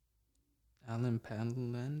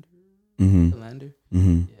Palander. Palander.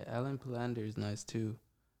 Yeah, Alan Palander is nice too.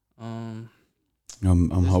 I'm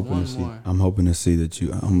hoping to see. More. I'm hoping to see that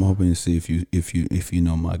you. I'm hoping to see if you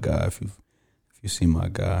know my guy. If you see my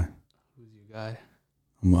guy. Who's your guy?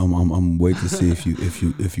 I'm waiting to see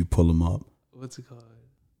if you pull him up. What's it called?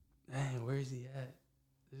 Dang, where is he at?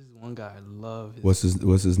 This is one guy I love. What's his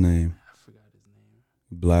name? I forgot his name.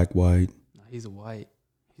 Black, white. No, he's a white.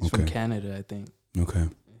 He's from Canada, I think. Okay.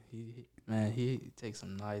 He takes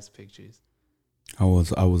some nice pictures. I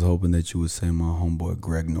was hoping that you would say my homeboy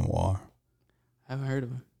Greg Noir. I haven't heard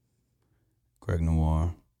of him. Greg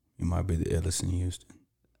Noir. You might be the illest in Houston.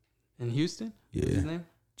 In Houston? Yeah. What's his name?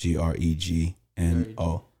 GREGNO.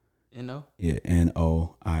 N-O? Yeah,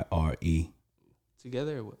 NOIRE.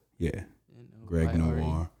 Together or what? Yeah. N-O-I-R-E. Greg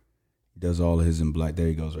Noir. He does all of his in black. There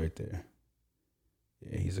he goes right there.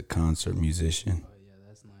 Yeah, he's a concert musician. Oh yeah,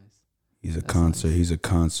 that's nice. He's a That's concert. nice. He's a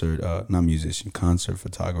concert, not musician, concert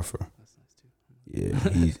photographer. That's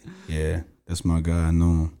nice too. Yeah, that's my guy. I know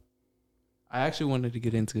him. I actually wanted to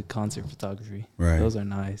get into concert photography. Right. Those are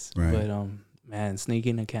nice. Right. But man,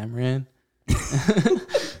 sneaking a camera in.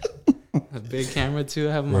 A big camera too.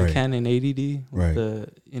 I have my Right. Canon 80D with Right.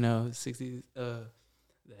 the 60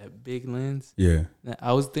 that big lens. Yeah.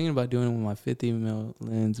 I was thinking about doing it with my 50mm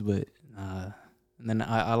lens, but nah. And then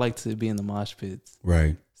I like to be in the mosh pits.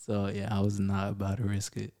 Right. So yeah, I was not about to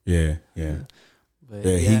risk it. Yeah. But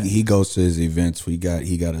Yeah, he goes to his events. He got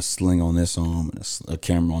a sling on this arm and a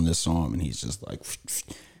camera on this arm, and he's just like,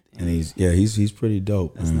 and he's pretty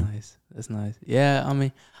dope. That's man. nice. That's nice. Yeah, I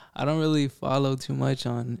mean, I don't really follow too much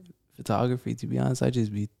on photography, to be honest. I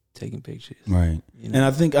just be taking pictures. Right. You know? And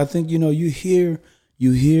I think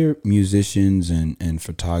you hear musicians and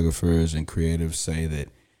photographers and creatives say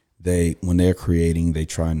that when they're creating, they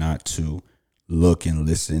try not to look and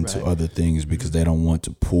listen to Right. other things because they don't want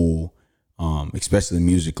to pull, especially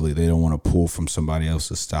musically, they don't want to pull from somebody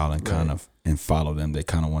else's style and kind Right. of and follow them. They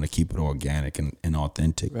kind of want to keep it organic and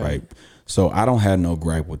authentic, Right. right? So I don't have no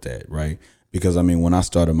gripe with that, right? Because I mean, when I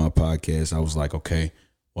started my podcast, I was like, okay,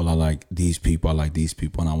 well, I like these people, and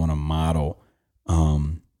I want to model.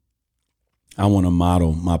 I want to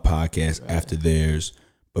model my podcast after theirs,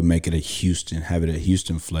 but have it a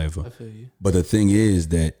Houston flavor. I feel you. But the thing is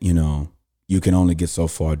that, you can only get so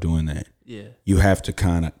far doing that. Yeah. You have to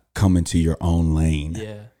kind of come into your own lane.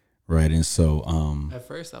 Yeah. Right. And so, At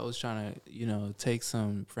first, I was trying to, take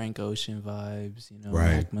some Frank Ocean vibes,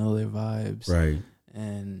 Right. Mac Miller vibes. right.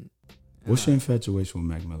 And What's your infatuation with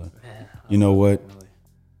Mac Miller? man, You know what? Mac Miller.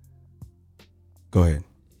 Go ahead.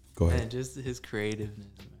 Man, just his creativeness,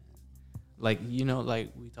 man. Like,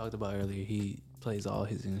 like we talked about earlier, he plays all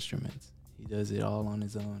his instruments. He does it all on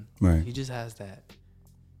his own. Right. He just has that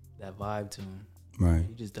vibe to him. Right.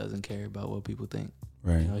 He just doesn't care about what people think.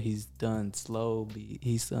 Right. He's done slow beat.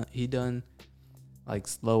 He done like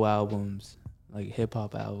slow albums, like hip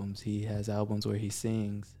hop albums. He has albums where he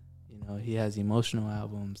sings. He has emotional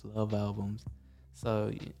albums, love albums.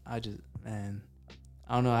 So I don't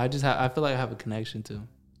know. I feel like I have a connection to him.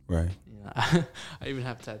 Right. I even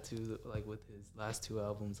have tattoos like with his last 2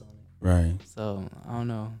 albums on it. Right. So I don't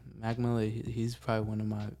know. Mac Miller, he's probably one of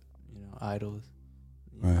my idols.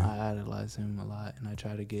 Right. I idolize him a lot, and I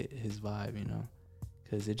try to get his vibe,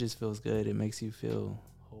 because it just feels good. It makes you feel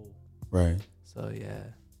whole. Right. So yeah,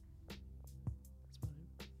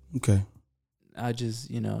 Okay. I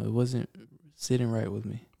just it wasn't sitting right with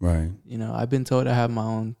me. Right. I've been told I have my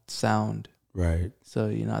own sound, Right. so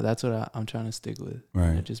that's what I'm trying to stick with.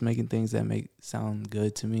 Right. Just making things that sound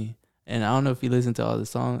good to me. And I don't know if you listen to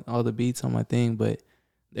all the beats on my thing, but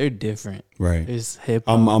they're different. Right. There's hip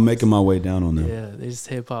hop. I'm making my way down on them. Yeah, there's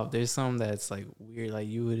hip hop. There's some that's like weird, like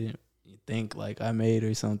you wouldn't think like I made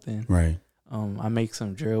or something. Right. I make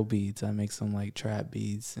some drill beats. I make some like trap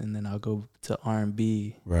beats, and then I'll go to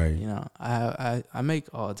R&B. Right. I make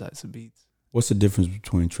all types of beats. What's the difference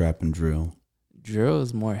between trap and drill? Drill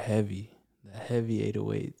is more heavy, the heavy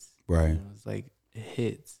 808s. Right. It's like it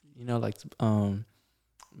hits.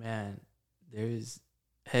 Man, there's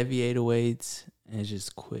heavy 808s, and it's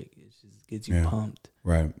just quick. It just gets you pumped.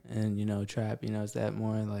 Right. And trap, it's that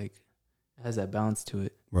more like it has that bounce to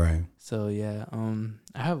it. Right. So yeah,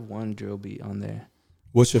 I have one drill beat on there.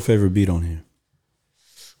 What's your favorite beat on here?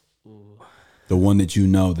 Ooh. The one that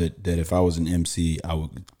that if I was an MC, I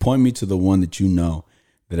would point me to the one that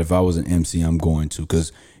that if I was an MC, I'm going to.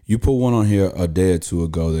 Because you put one on here a day or two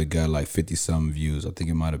ago that got like 50-something views. I think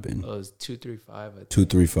it might have been. Oh, it was 235.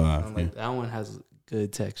 235. That one has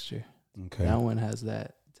good texture. Okay. That one has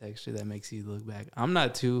that texture that makes you look back. I'm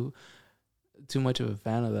not too much of a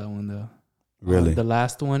fan of that one though. Really? The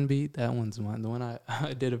last one beat, that one's mine. The one I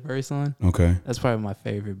did a verse on. Okay. That's probably my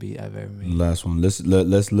favorite beat I've ever made. Last one. Let's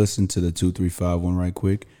listen to the 235 one right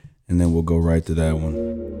quick, and then we'll go right to that one.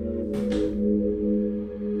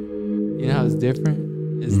 You know how it's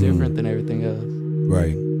different? It's different than everything else.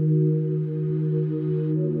 Right.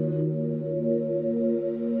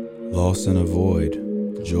 Lost in a void.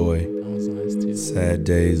 Joy. That was nice too. Sad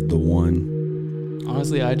days. The one.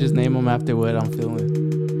 Honestly, I just name them after what I'm feeling.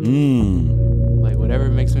 Mmm. Like whatever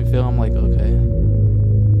makes me feel, I'm like, okay.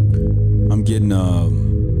 I'm getting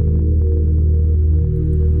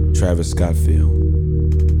Travis Scott feel.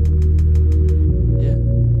 Yeah,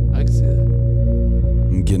 I can see that.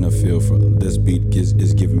 I'm getting a feel for this beat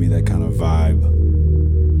is giving me that kind of vibe.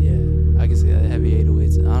 Yeah, I can see that. Heavy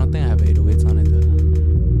 808s. I don't think I have 808s on it though.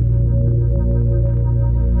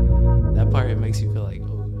 That part, it makes you feel like, oh.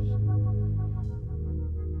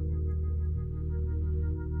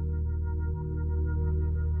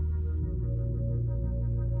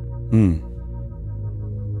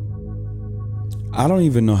 I don't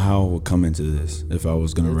even know how I would come into this if I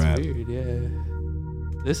was gonna rap. Weird, yeah.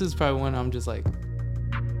 This is probably one I'm just like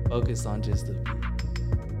focused on just the beat.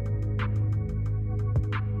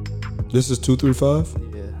 This is 235?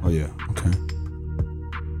 Yeah. Oh yeah, okay.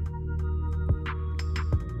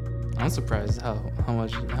 I'm surprised how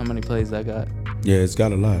many plays that got. Yeah, it's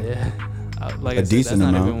got a lot. Yeah. Like A I said, decent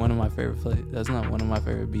that's not amount. even one of my favorite plays. That's not one of my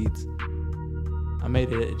favorite beats. I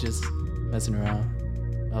made it just messing around.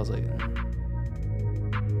 I was like,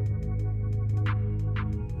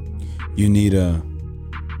 You need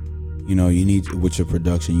with your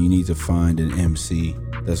production, you need to find an MC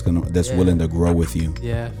that's willing to grow with you.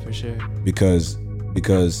 yeah, for sure. Because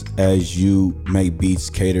as you make beats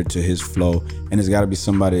cater to his flow, and it's got to be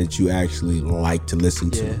somebody that you actually like to listen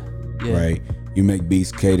to, Yeah. right? You make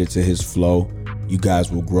beats cater to his flow, you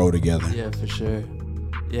guys will grow together. Yeah, for sure.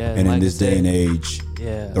 Yeah. And like in this I said, day and age,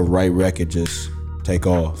 yeah, the right record just take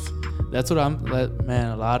off. that's what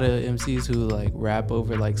man, a lot of MCs who like rap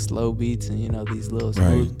over like slow beats and these little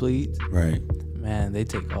smooth beats, Right. man, they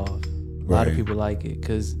take off. A lot of Right. people like it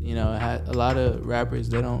because a lot of rappers,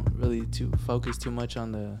 they don't really focus too much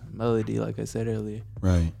on the melody, like I said earlier.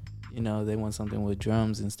 Right. They want something with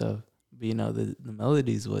drums and stuff. But the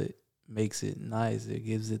melody is what makes it nice. It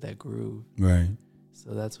gives it that groove. Right.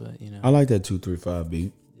 So that's what I like that 235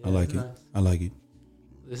 beat. Yeah, I like it's it. nice. I like it.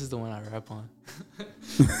 This is the one I rap on.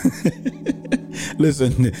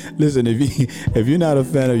 Listen. If you're not a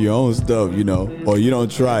fan of your own stuff, or you don't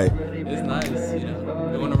try it, It's nice,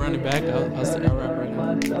 They want to run it back. I'll rap right now.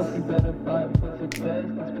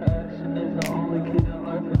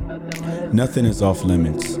 nothing is off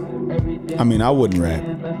limits. I mean, I wouldn't rap.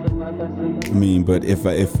 I mean, but if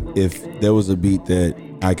there was a beat that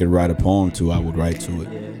I could write a poem to, I would write to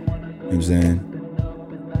it. You know what I'm saying?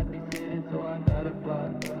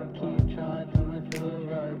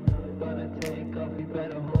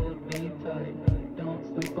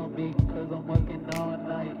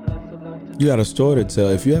 You got a story to tell.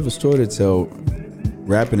 If you have a story to tell,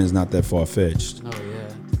 rapping is not that far fetched. Oh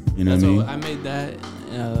yeah. You know what I mean? I made that.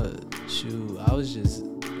 I was just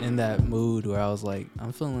in that mood where I was like,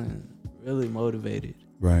 I'm feeling really motivated.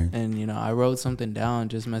 Right. And I wrote something down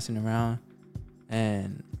just messing around,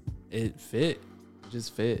 and it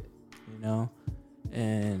just fit.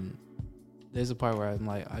 And there's a part where I'm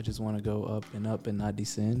like, I just want to go up and not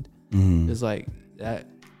descend. Mm-hmm. It's like that.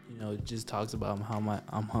 It just talks about how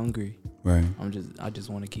I'm hungry. Right. I just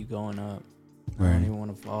want to keep going up. I Right. don't even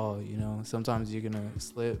want to fall. Sometimes you're gonna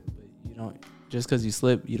slip, but you don't. Just because you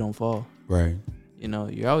slip, you don't fall. Right.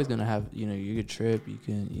 You're always gonna have. You could trip. You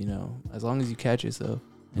can. As long as you catch yourself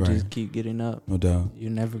and Right. just keep getting up, No doubt.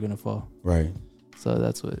 you're never gonna fall. Right. So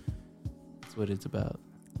that's what it's about.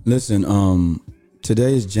 Listen,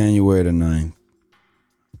 today is January the 9th,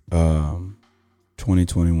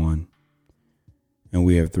 2021. And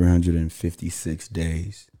we have 356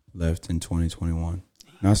 days left in 2021.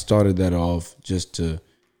 And I started that off just to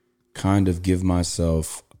kind of give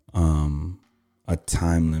myself a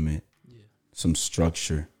time limit, some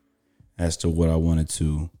structure as to what I wanted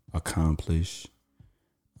to accomplish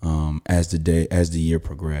as the year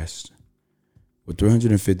progressed. With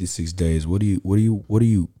 356 days, what are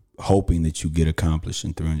you hoping that you get accomplished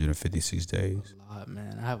in 356 days? A lot,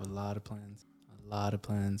 man. I have a lot of plans.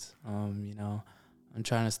 I'm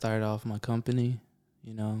trying to start off my company.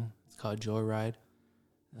 It's called Joyride.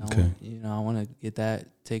 Okay. I want to get that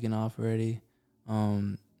taken off already.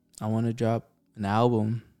 I want to drop an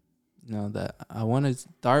album. That I want to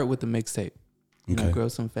start with the mixtape. You know, grow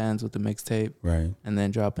some fans with the mixtape, right, and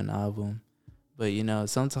then drop an album. But you know,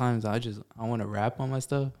 sometimes I want to rap on my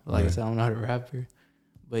stuff. Like I said, I'm not a rapper,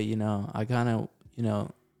 but you know, I kind of, you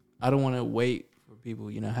know, I don't want to wait for people.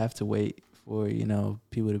 You know, have to wait for, you know,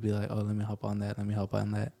 people to be like, oh, let me hop on that. Let me hop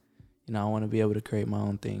on that. You know, I want to be able to create my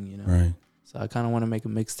own thing. You know, right. So I kind of want to make a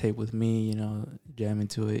mixtape with me. You know, jam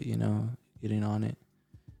into it. You know, getting on it.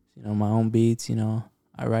 You know, my own beats. You know,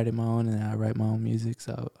 I write it my own, and I write my own music.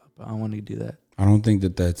 So I want to do that. I don't think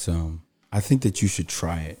that's. I think that you should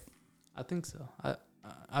try it. I think so.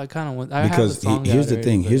 I kind of want. Because here's the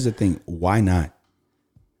thing. Here's the thing. Why not?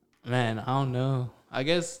 Man, I don't know. I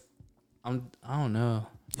guess I don't know.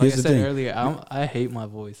 Like Here's I the said thing. earlier, I hate my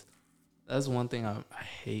voice. That's one thing I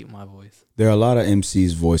hate my voice. There are a lot of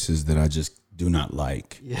MCs' voices that I just do not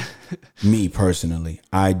like. Yeah. Me personally,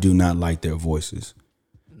 I do not like their voices.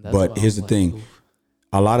 That's But why here's I'm the thing. oof.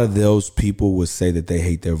 A lot of those people would say that they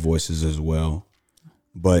hate their voices as well.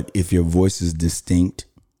 But if your voice is distinct,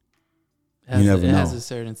 you never know. It has a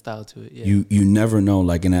certain style to it. Yeah. You never know.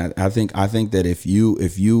 Like, and I think that if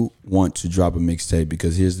you want to drop a mixtape,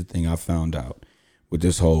 because here's the thing I found out with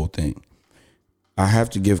this whole thing, I have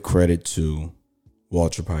to give credit to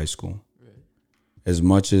Waltrip High School. Right. As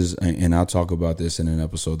much as, and I'll talk about this in an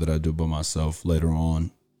episode that I do by myself later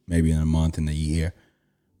on, maybe in a month, in a year.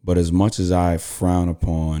 But as much as I frown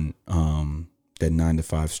upon that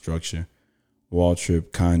 9-to-5 structure,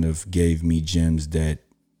 Waltrip kind of gave me gems that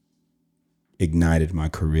ignited my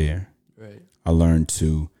career. Right. I learned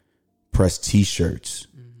to press T-shirts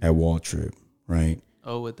at Waltrip, right?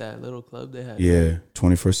 Oh, with that little club they had. Yeah,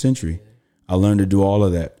 21st Century. Yeah. I learned to do all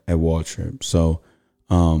of that at Waltrip. So,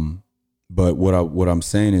 but what I'm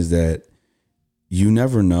saying is that you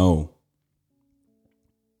never know.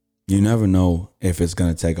 You never know if it's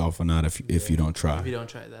gonna take off or not if you don't try. If you don't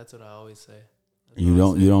try, that's what I always say. You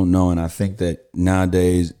don't know, and I think that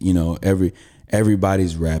nowadays, you know,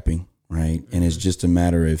 everybody's rapping, right? And it's just a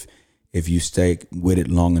matter if you stay with it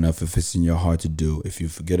long enough, if it's in your heart to do, if you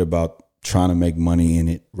forget about trying to make money in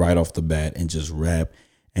it right off the bat and just rap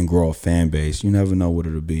and grow a fan base, you never know what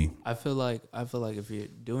it'll be. I feel like if you're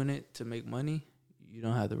doing it to make money, you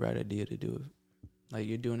don't have the right idea to do it. Like,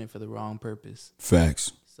 you're doing it for the wrong purpose.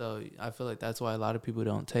 Facts. So I feel like that's why a lot of people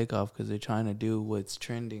don't take off, because they're trying to do what's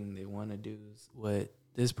trending. They want to do what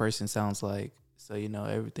this person sounds like. So, you know,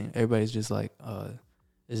 everybody's just like,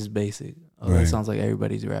 this is basic. Oh, right. That sounds like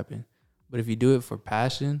everybody's rapping. But if you do it for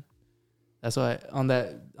passion, that's why on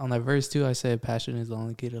that verse too, I said passion is the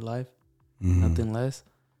only key to life, nothing less.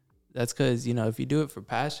 That's because, you know, if you do it for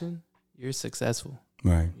passion, you're successful.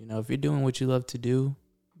 Right. You know, if you're doing what you love to do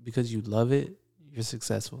because you love it, you're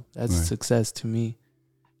successful. That's success to me.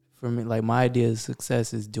 For me, like, my idea of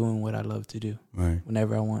success is doing what I love to do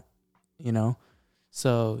whenever I want, you know?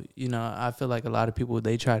 So, you know, I feel like a lot of people,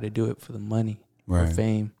 they try to do it for the money or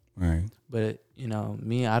fame. Right. But, you know,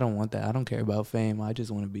 me, I don't want that. I don't care about fame. I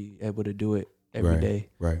just want to be able to do it every day.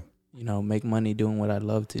 Right. You know, make money doing what I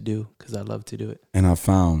love to do because I love to do it. And I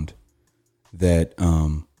found that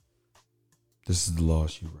this is the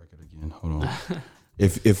Lost You record again. Hold on.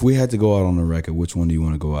 If we had to go out on a record, which one do you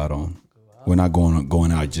want to go out on? We're not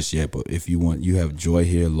going out just yet, but if you want, you have Joy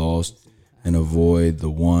Here, Lost and Avoid, The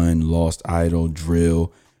One, Lost Idol,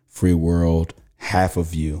 Drill, Free World, Half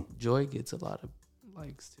of You. Joy gets a lot of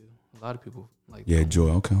likes too. A lot of people like. Yeah, Joy.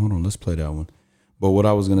 Okay, hold on. Let's play that one. But what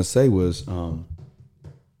I was gonna say was, what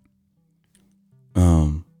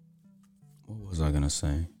was I gonna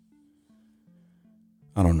say?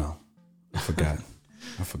 I don't know. I forgot.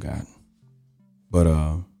 But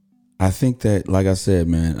I think that, like I said,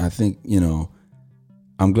 man, I think, you know,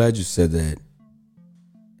 I'm glad you said that.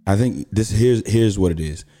 I think here's what it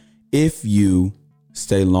is. If you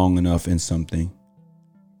stay long enough in something,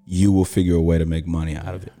 you will figure a way to make money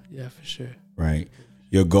out of it. Yeah, for sure. Right.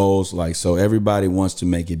 Your goals, like, so everybody wants to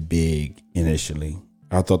make it big initially.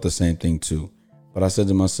 I thought the same thing too. But I said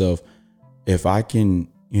to myself, if I can,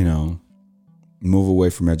 you know, move away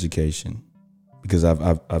from education, because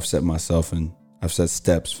I've set myself and I've set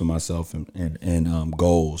steps for myself and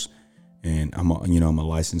goals, and I'm a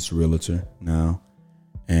licensed realtor now,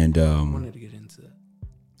 and I wanted to get into that.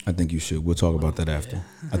 I think you should. We'll talk about that after.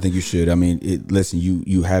 I think you should. I mean, listen,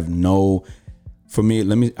 you have no. For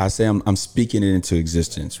me, I say I'm speaking it into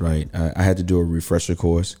existence, right? I had to do a refresher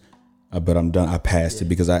course, but I'm done. I passed it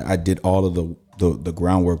because I did all of the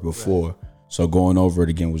groundwork before. Right. So going over it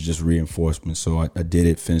again was just reinforcement. So I did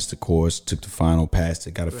it, finished the course, took the final, passed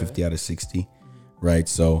it, got a 50 out of 60. Right.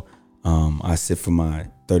 So I sit for my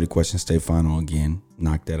 30 question state final again,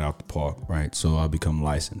 knock that out the park. Right. So I'll become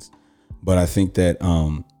licensed. But I think that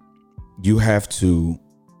you have to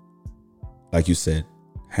like you said,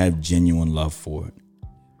 have genuine love for it.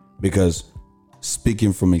 Because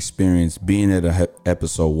speaking from experience, being at a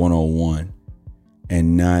episode 101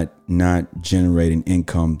 and not generating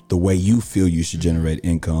income the way you feel you should generate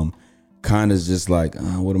income, kind of just like,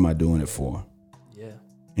 what am I doing it for? Yeah.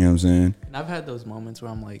 You know what I'm saying? And I've had those moments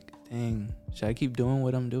where I'm like, dang, should I keep doing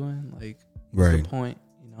what I'm doing? Like, Right. what's the point?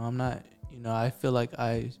 You know, I'm not, you know, I feel like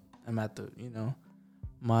I am at the, you know,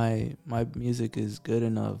 my music is good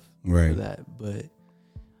enough Right. for that. But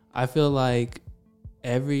I feel like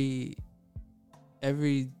every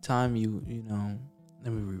time you know, I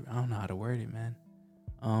don't know how to word it, man.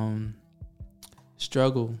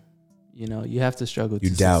 Struggle, you know, you have to struggle to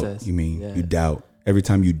doubt, success. you mean. Yeah. You doubt. Every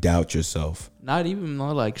time you doubt yourself. Not even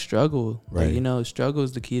more like struggle. Right. Like, you know, struggle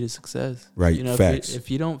is the key to success. Right. You know, Facts.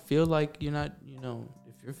 if you don't feel like you're not, you know,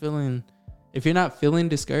 if you're not feeling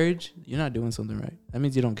discouraged, you're not doing something right. That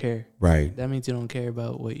means you don't care. Right. That means you don't care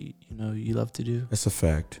about what you know you love to do. That's a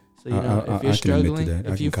fact. So, you know, if you're I can admit to struggling, that.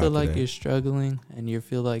 I if you can feel cop to like that. you're struggling and you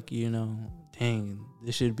feel like, you know, dang,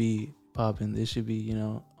 this should be popping, this should be, you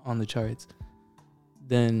know, on the charts,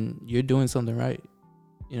 then you're doing something right.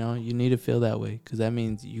 You know, you need to feel that way because that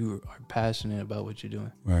means you are passionate about what you're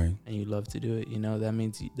doing. Right. And you love to do it. You know, that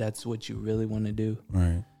means that's what you really want to do.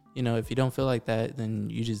 Right. You know, if you don't feel like that, then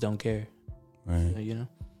you just don't care. Right. You know?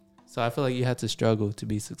 So I feel like you have to struggle to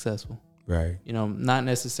be successful. Right. You know, not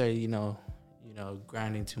necessarily, you know,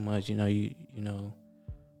 grinding too much, you know,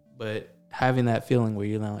 but having that feeling where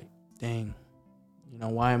you're like, dang, you know,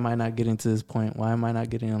 why am I not getting to this point? Why am I not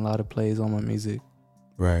getting a lot of plays on my music?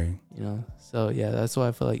 Right. You know, so yeah, that's why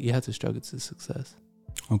I feel like you have to struggle to success.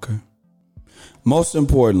 Okay. Most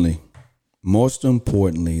importantly,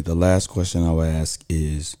 the last question I would ask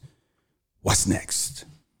is, what's next?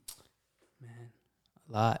 Man,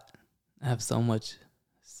 a lot. I have so much.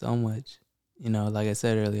 You know, like I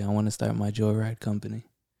said earlier, I want to start my Joyride company.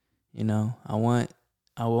 You know, I want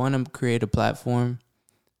to create a platform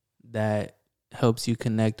that helps you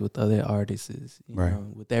connect with other artists, you Right.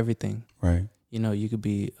 know, with everything. Right. You know, you could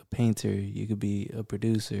be a painter, you could be a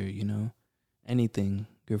producer, you know, anything,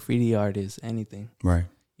 graffiti artist, anything. Right.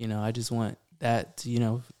 You know, I just want that to, you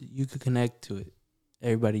know, you could connect to it.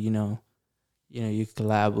 Everybody, you know, you could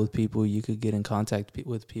collab with people, you could get in contact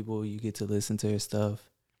with people, you get to listen to their stuff.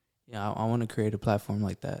 Yeah, I want to create a platform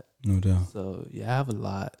like that. No doubt. So, yeah, I have a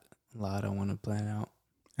lot I want to plan out.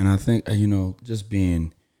 And I think, you know, just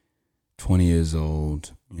being 20 years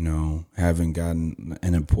old, you know, having gotten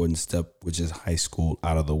an important step, which is high school,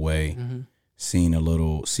 out of the way, Mm-hmm. seeing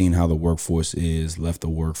how the workforce is, left the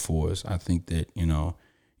workforce. I think that, you know,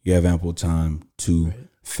 you have ample time to Right.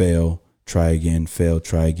 fail, try again,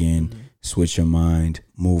 Mm-hmm. switch your mind,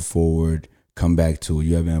 move forward, come back to it.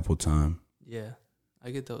 You have ample time. Yeah,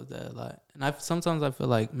 I get that a lot. And sometimes I feel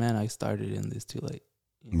like, man, I started in this too late.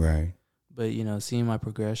 You know? Right. But, you know, seeing my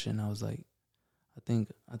progression, I was like, I think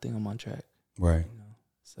I'm on track. Right. You know,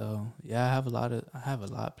 so yeah, I have a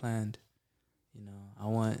lot planned. You know, I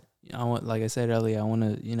want, like I said earlier, I want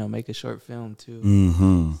to, you know, make a short film too.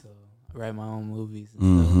 Mm-hmm. So I write my own movies and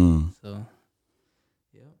Mm-hmm. stuff. So,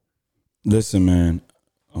 yeah. Listen, man.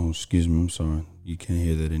 Oh, excuse me. I'm sorry. You can't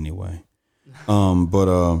hear that anyway. But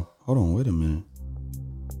hold on. Wait a minute.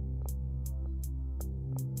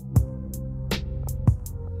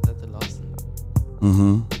 Is that the Lawson?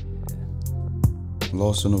 Mm-hmm.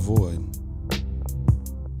 Lost in the Void.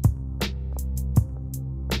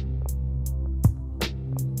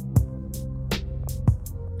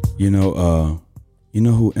 You know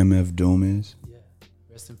who MF Doom is? Yeah.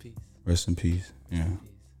 Rest in peace. Rest in peace. Yeah.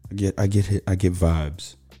 Peace. I get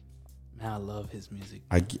vibes. Man, I love his music.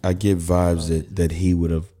 I get vibes that he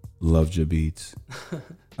would have loved your beats.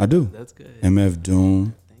 I do. That's good. MF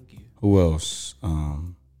Doom. Thank you. Who else?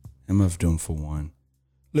 MF Doom for one.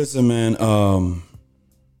 Listen, man.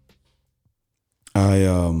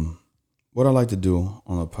 What I like to do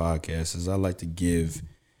on a podcast is I like to give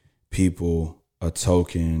people a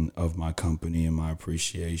token of my company and my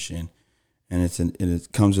appreciation, and it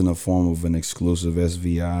comes in the form of an exclusive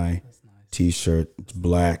SVI T-shirt. It's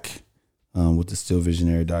black with the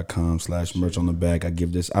stillvisionary.com/merch on the back. I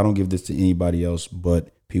don't give this to anybody else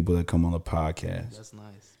but people that come on the podcast. That's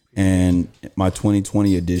nice. And my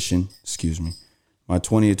 2020 edition, my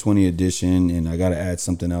 2020 edition, and I got to add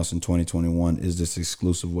something else in 2021, is this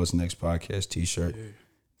exclusive What's Next podcast T-shirt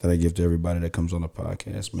that I give to everybody that comes on the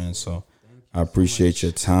podcast, man. So I appreciate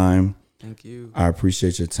your time. Thank you. I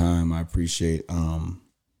appreciate your time. I appreciate,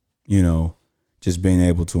 you know, just being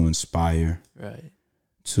able to inspire. Right.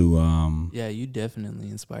 To Yeah, you definitely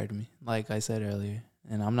inspired me. Like I said earlier,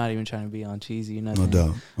 and I'm not even trying to be on cheesy or nothing.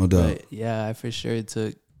 No doubt. But yeah, I for sure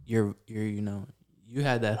took you know, you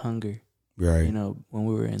had that hunger. Right. You know, when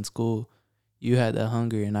we were in school, you had that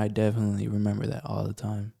hunger, and I definitely remember that all the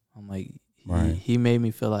time. I'm like, he made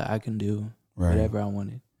me feel like I can do whatever I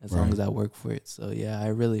wanted as long as I work for it. So yeah, I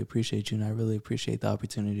really appreciate you, and I really appreciate the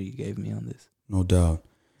opportunity you gave me on this. No doubt.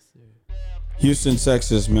 Houston,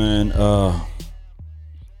 Texas, man.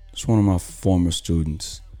 It's one of my former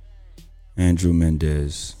students, Andrew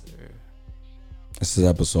Mendez. This is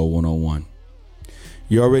episode 101.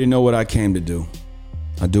 You already know what I came to do.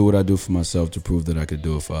 I do what I do for myself to prove that I could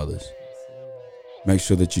do it for others. Make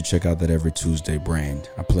sure that you check out that Every Tuesday brand.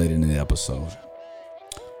 I played it in the episode.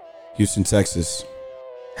 Houston, Texas.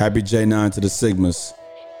 Happy J9 to the Sigmas.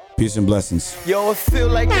 Peace and blessings. Yo, it feel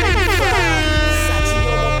like 95. Sachi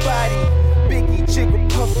on my body. Biggie, jigger,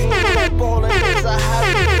 puffy, that ballin' is a hobby.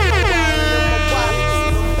 In my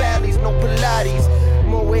wallies, them valleys, no Pilates.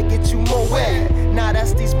 Moet get you Moet. Nah,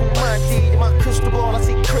 that's these Spumante. My crystal ball, I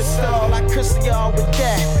see crystal. I crystal y'all with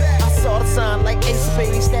that. I saw the sign like Ace of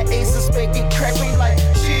Spades. That Ace of Spades get cracked me like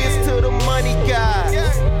cheers to the money guys.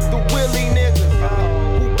 The Willie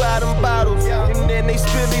niggas who buy them bottles and then they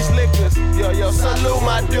spill these liquors. Yo, salute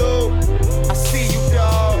my dude. I see you,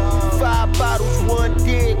 dog. 5 bottles, 1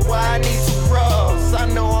 dick. Why I need 2 bras? I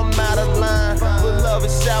know I'm out of line, but love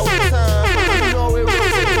is shower time. You know it was a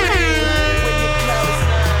dream when your cloud is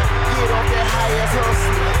 9. Get off that high-ass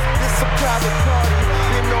hustle. This a private party.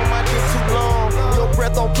 Been on my dick too long. Your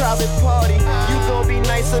breath on private party. You gon' be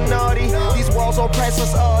nice and naughty. These walls on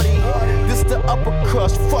priceless Audi. This the upper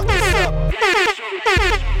crust. Fuck this up.